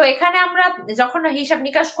 তো এখানে আমরা যখন হিসাব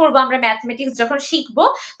নিকাশ করব, আমরা ম্যাথমেটিক্স যখন শিখবো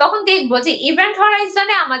তখন দেখবো যে ইভেন্ট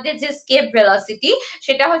হরাইজনে আমাদের যে স্কেপ ভেলোসিটি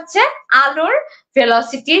সেটা হচ্ছে আলোর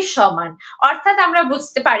ভেলোসিটির সমান। অর্থাৎ আমরা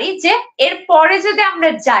বুঝতে পারি যে এর পরে যদি আমরা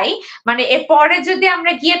যাই, মানে এর পরে যদি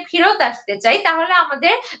আমরা গিয়ে ফেরত আসতে চাই, তাহলে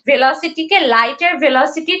আমাদের ভেলোসিটিকে লাইটের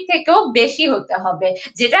ভেলোসিটির থেকেও বেশি হতে হবে,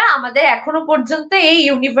 যেটা আমাদের এখনো পর্যন্ত এই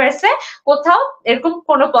ইউনিভার্সে কোথাও এরকম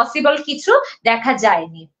কোনো পসিবল কিছু দেখা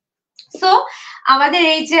যায়নি। সো আমাদের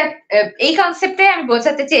এই যে এই কনসেপ্টে আমি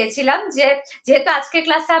বোঝাতে চেয়েছিলাম যে যেহেতু আজকের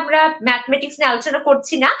ক্লাসে আমরা ম্যাথমেটিক্স নিয়ে আলোচনা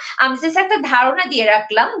করছি না, আমি জাস্ট একটা ধারণা দিয়ে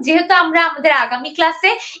রাখলাম, যেহেতু আমরা আমাদের আগামী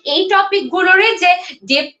ক্লাসে এই টপিক গুলোরই যে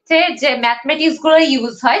ডেপথে যে ম্যাথমেটিক্স গুলো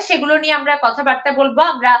ইউজ হয় সেগুলো নিয়ে আমরা কথাবার্তা বলবো,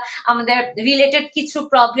 আমরা আমাদের রিলেটেড কিছু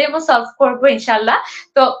প্রবলেমও সলভ করবো ইনশাল্লাহ।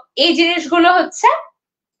 তো এই জিনিসগুলো হচ্ছে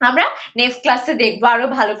আমরা নেক্সট ক্লাসে দেখবো, আরো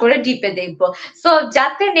ভালো করে ডিপে দেখবো। সো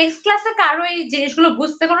যাতে নেক্সট ক্লাসে কারো এই জিনিসগুলো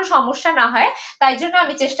বুঝতে কোনো সমস্যা না হয়, তাই জন্য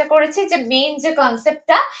আমি চেষ্টা করেছি যে মেইন যে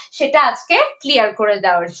কনসেপ্টটা সেটা আজকে ক্লিয়ার করে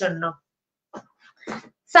দেওয়ার জন্য।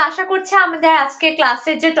 সো আশা করছি আমাদের আজকে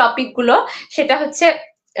ক্লাসের যে টপিক গুলো সেটা হচ্ছে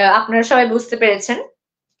আপনারা সবাই বুঝতে পেরেছেন।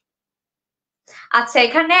 আচ্ছা,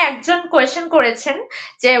 এখানে একজন কোয়েশ্চেন করেছেন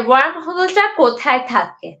যে ওয়ার্ম হোলটা কোথায়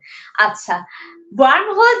থাকে। আচ্ছা, ওয়ার্ম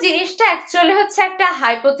হোল জিনিসটা অ্যাকচুয়ালি হচ্ছে একটা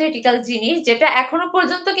হাইপোথেটিক্যাল জিনিস, যেটা এখনো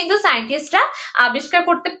পর্যন্ত কিন্তু সায়েন্টিস্টরা আবিষ্কার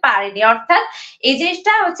করতে পারেনি। অর্থাৎ এই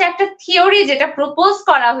জিনিসটা হচ্ছে একটা থিওরি যেটা প্রপোজ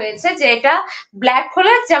করা হয়েছে, যে এটা ব্ল্যাক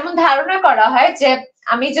হোলের যেমন ধারণা করা হয়, যে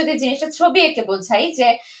আমি যদি জিনিসটা ছবি এঁকে বোঝাই, যে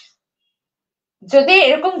যদি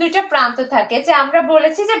এরকম দুইটা প্রান্ত থাকে, যে আমরা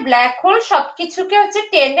বলেছি যে ব্ল্যাক হোল সবকিছুকে হচ্ছে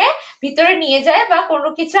টেনে ভিতরে নিয়ে যায় বা কোনো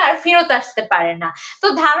কিছু আর ফেরত আসতে পারে না। তো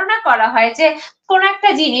ধারণা করা হয় যে কোন একটা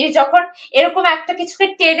জিনিস যখন এরকম একটা কিছুকে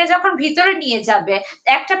টেনে যখন ভিতরে নিয়ে যাবে,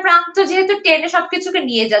 একটা প্রান্ত যেহেতু টেনে সবকিছুকে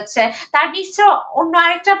নিয়ে যাচ্ছে, তার নিশ্চয় অন্য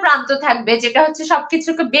আরেকটা প্রান্ত থাকবে যেটা হচ্ছে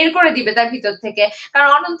সবকিছুকে বের করে দিবে তার ভিতর থেকে, কারণ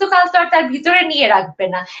অনন্তকাল তো আর তার ভিতরে নিয়ে রাখবে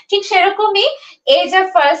না। ঠিক সেরকমই এই যে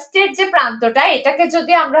ফার্স্টের যে প্রান্তটা, এটাকে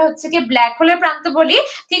যদি আমরা হচ্ছে কি ব্ল্যাক হোলের প্রান্ত বলি,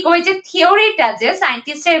 ঠিক ওই যে থিওরিটা, যে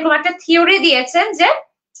সায়েন্টিস্ট এরকম একটা থিওরি দিয়েছেন যে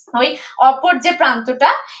ওই অপর যে প্রান্তটা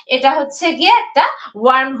এটা হচ্ছে গিয়ে একটা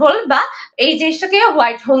ওয়ার্ম হোল, বা এই জিনিসটাকে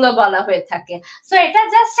হোয়াইট হোলও বলা হয়ে থাকে। সো এটা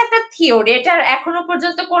জাস্ট একটা থিওরি, এটার এখনো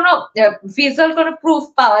পর্যন্ত কোনো ভিজুয়াল কোনো প্রুফ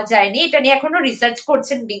পাওয়া যায়নি, এটা নিয়ে এখনো রিসার্চ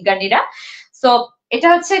করছেন বিজ্ঞানীরা। সো এটা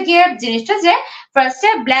হচ্ছে গিয়ে জিনিসটা যে ফার্স্টে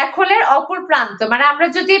ব্ল্যাক হোলের অপর প্রান্ত, মানে আমরা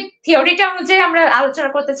যদি থিওরিটা অনুযায়ী আমরা আলোচনা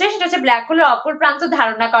করতে চাই, সেটা হচ্ছে ব্ল্যাক হোলের অপর প্রান্ত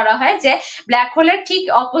ধারণা করা হয় যে ব্ল্যাক হোলের ঠিক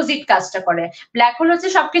অপোজিট কাজটা করে। ব্ল্যাক হোল হচ্ছে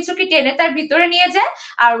সবকিছুকে টেনে তার ভিতরে নিয়ে যায়,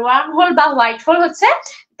 আর ওয়ার্ম হোল বা হোয়াইট হোল হচ্ছে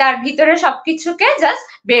তার ভিতরে সবকিছুকে জাস্ট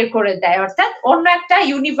বের করে দেয়, অর্থাৎ অন্য একটা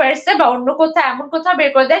ইউনিভার্সে বা অন্য কোথাও এমন কোথাও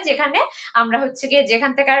বের করে দেয় যেখানে আমরা হচ্ছে গিয়ে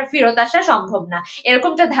যেখান থেকে আর ফেরত আসা সম্ভব না,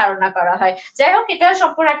 এরকমটা ধারণা করা হয়। যাই হোক, এটা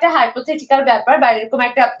সম্পূর্ণ একটা হাইপোথেটিক্যাল ব্যাপার বা এরকম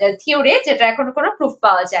একটা থিওরি যেটা এখনো কোনো প্রুফ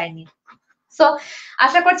পাওয়া যায়নি। সো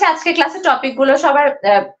আশা করছি আজকে ক্লাসে টপিক গুলো সবার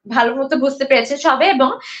ভালো মতো বুঝতে পেরেছে সবে, এবং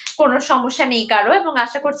কোনো সমস্যা নেই কারো, এবং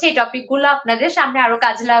আশা করছি এই টপিক গুলো আপনাদের সামনে আরো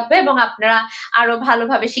কাজে লাগবে এবং আপনারা আরো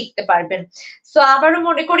ভালোভাবে শিখতে পারবেন। সো আবারও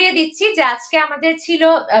মনে করিয়ে দিচ্ছি যে আজকে আমাদের ছিল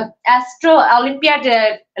অ্যাস্ট্রো অলিম্পিয়াড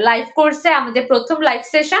লাইভ কোর্সে আমাদের প্রথম লাইভ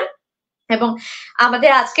সেশন, এবং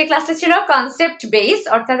আমাদের আজকে ক্লাসে ছিল কনসেপ্ট বেস,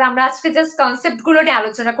 অর্থাৎ আমরা আজকে জাস্ট কনসেপ্ট গুলো নিয়ে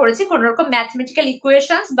আলোচনা করেছি, কোন রকম ম্যাথমেটিক্যাল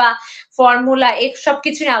ইকুয়েশনস বা ফর্মুলা সব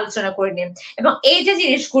কিছু নিয়ে আলোচনা করিনি। এবং এই যে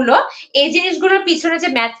জিনিসগুলো, এই জিনিসগুলোর পিছনে যে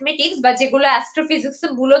ম্যাথমেটিক্স বা যেগুলো অ্যাস্ট্রোফিজিক্স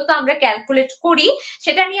মূলত আমরা ক্যালকুলেট করি,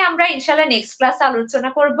 সেটা নিয়ে আমরা ইনশাল্লাহ নেক্সট ক্লাসে আলোচনা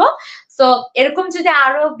করব। তো এরকম যদি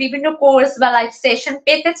আরো বিভিন্ন কোর্স বা লাইভ সেশন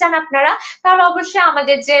পেতে চান আপনারা, তাহলে অবশ্যই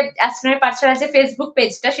আমাদের যে অ্যাস্ট্রোনমি পাঠশালা যে ফেসবুক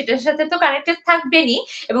পেজটা, সেটার সাথে তো কানেক্টেড থাকবেনই,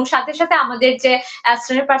 এবং সাথে সাথে আমাদের যে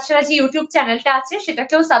অ্যাস্ট্রোনমি পাঠশালা যে ইউটিউব চ্যানেলটা আছে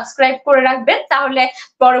সেটাকেও সাবস্ক্রাইব করে রাখবেন, তাহলে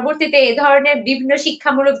পরবর্তীতে এই ধরনের বিভিন্ন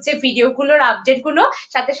শিক্ষামূলক যে ভিডিওগুলোর আপডেট গুলো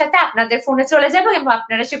সাথে সাথে আপনাদের ফোনে চলে যাবে এবং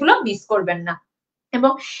আপনারা সেগুলো মিস করবেন না।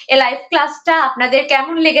 এবং এই লাইভ ক্লাসটা আপনাদের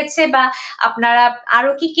কেমন লেগেছে বা আপনারা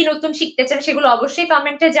আরো কি কি নতুন শিখতে চান সেগুলো অবশ্যই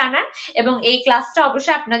কমেন্টে জানান, এবং এই ক্লাসটা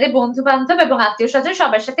অবশ্যই আপনাদের বন্ধু বান্ধব এবং আত্মীয় স্বজন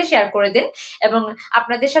সবার সাথে শেয়ার করে দিন। এবং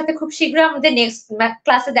আপনাদের সাথে খুব শীঘ্রই আমাদের নেক্সট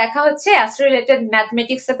ক্লাসে দেখা হচ্ছে অ্যাস্ট্রো রিলেটেড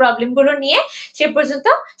ম্যাথমেটিক্স এর প্রবলেম গুলো নিয়ে। সে পর্যন্ত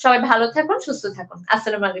সবাই ভালো থাকুন, সুস্থ থাকুন।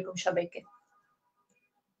 আসসালামু আলাইকুম সবাইকে।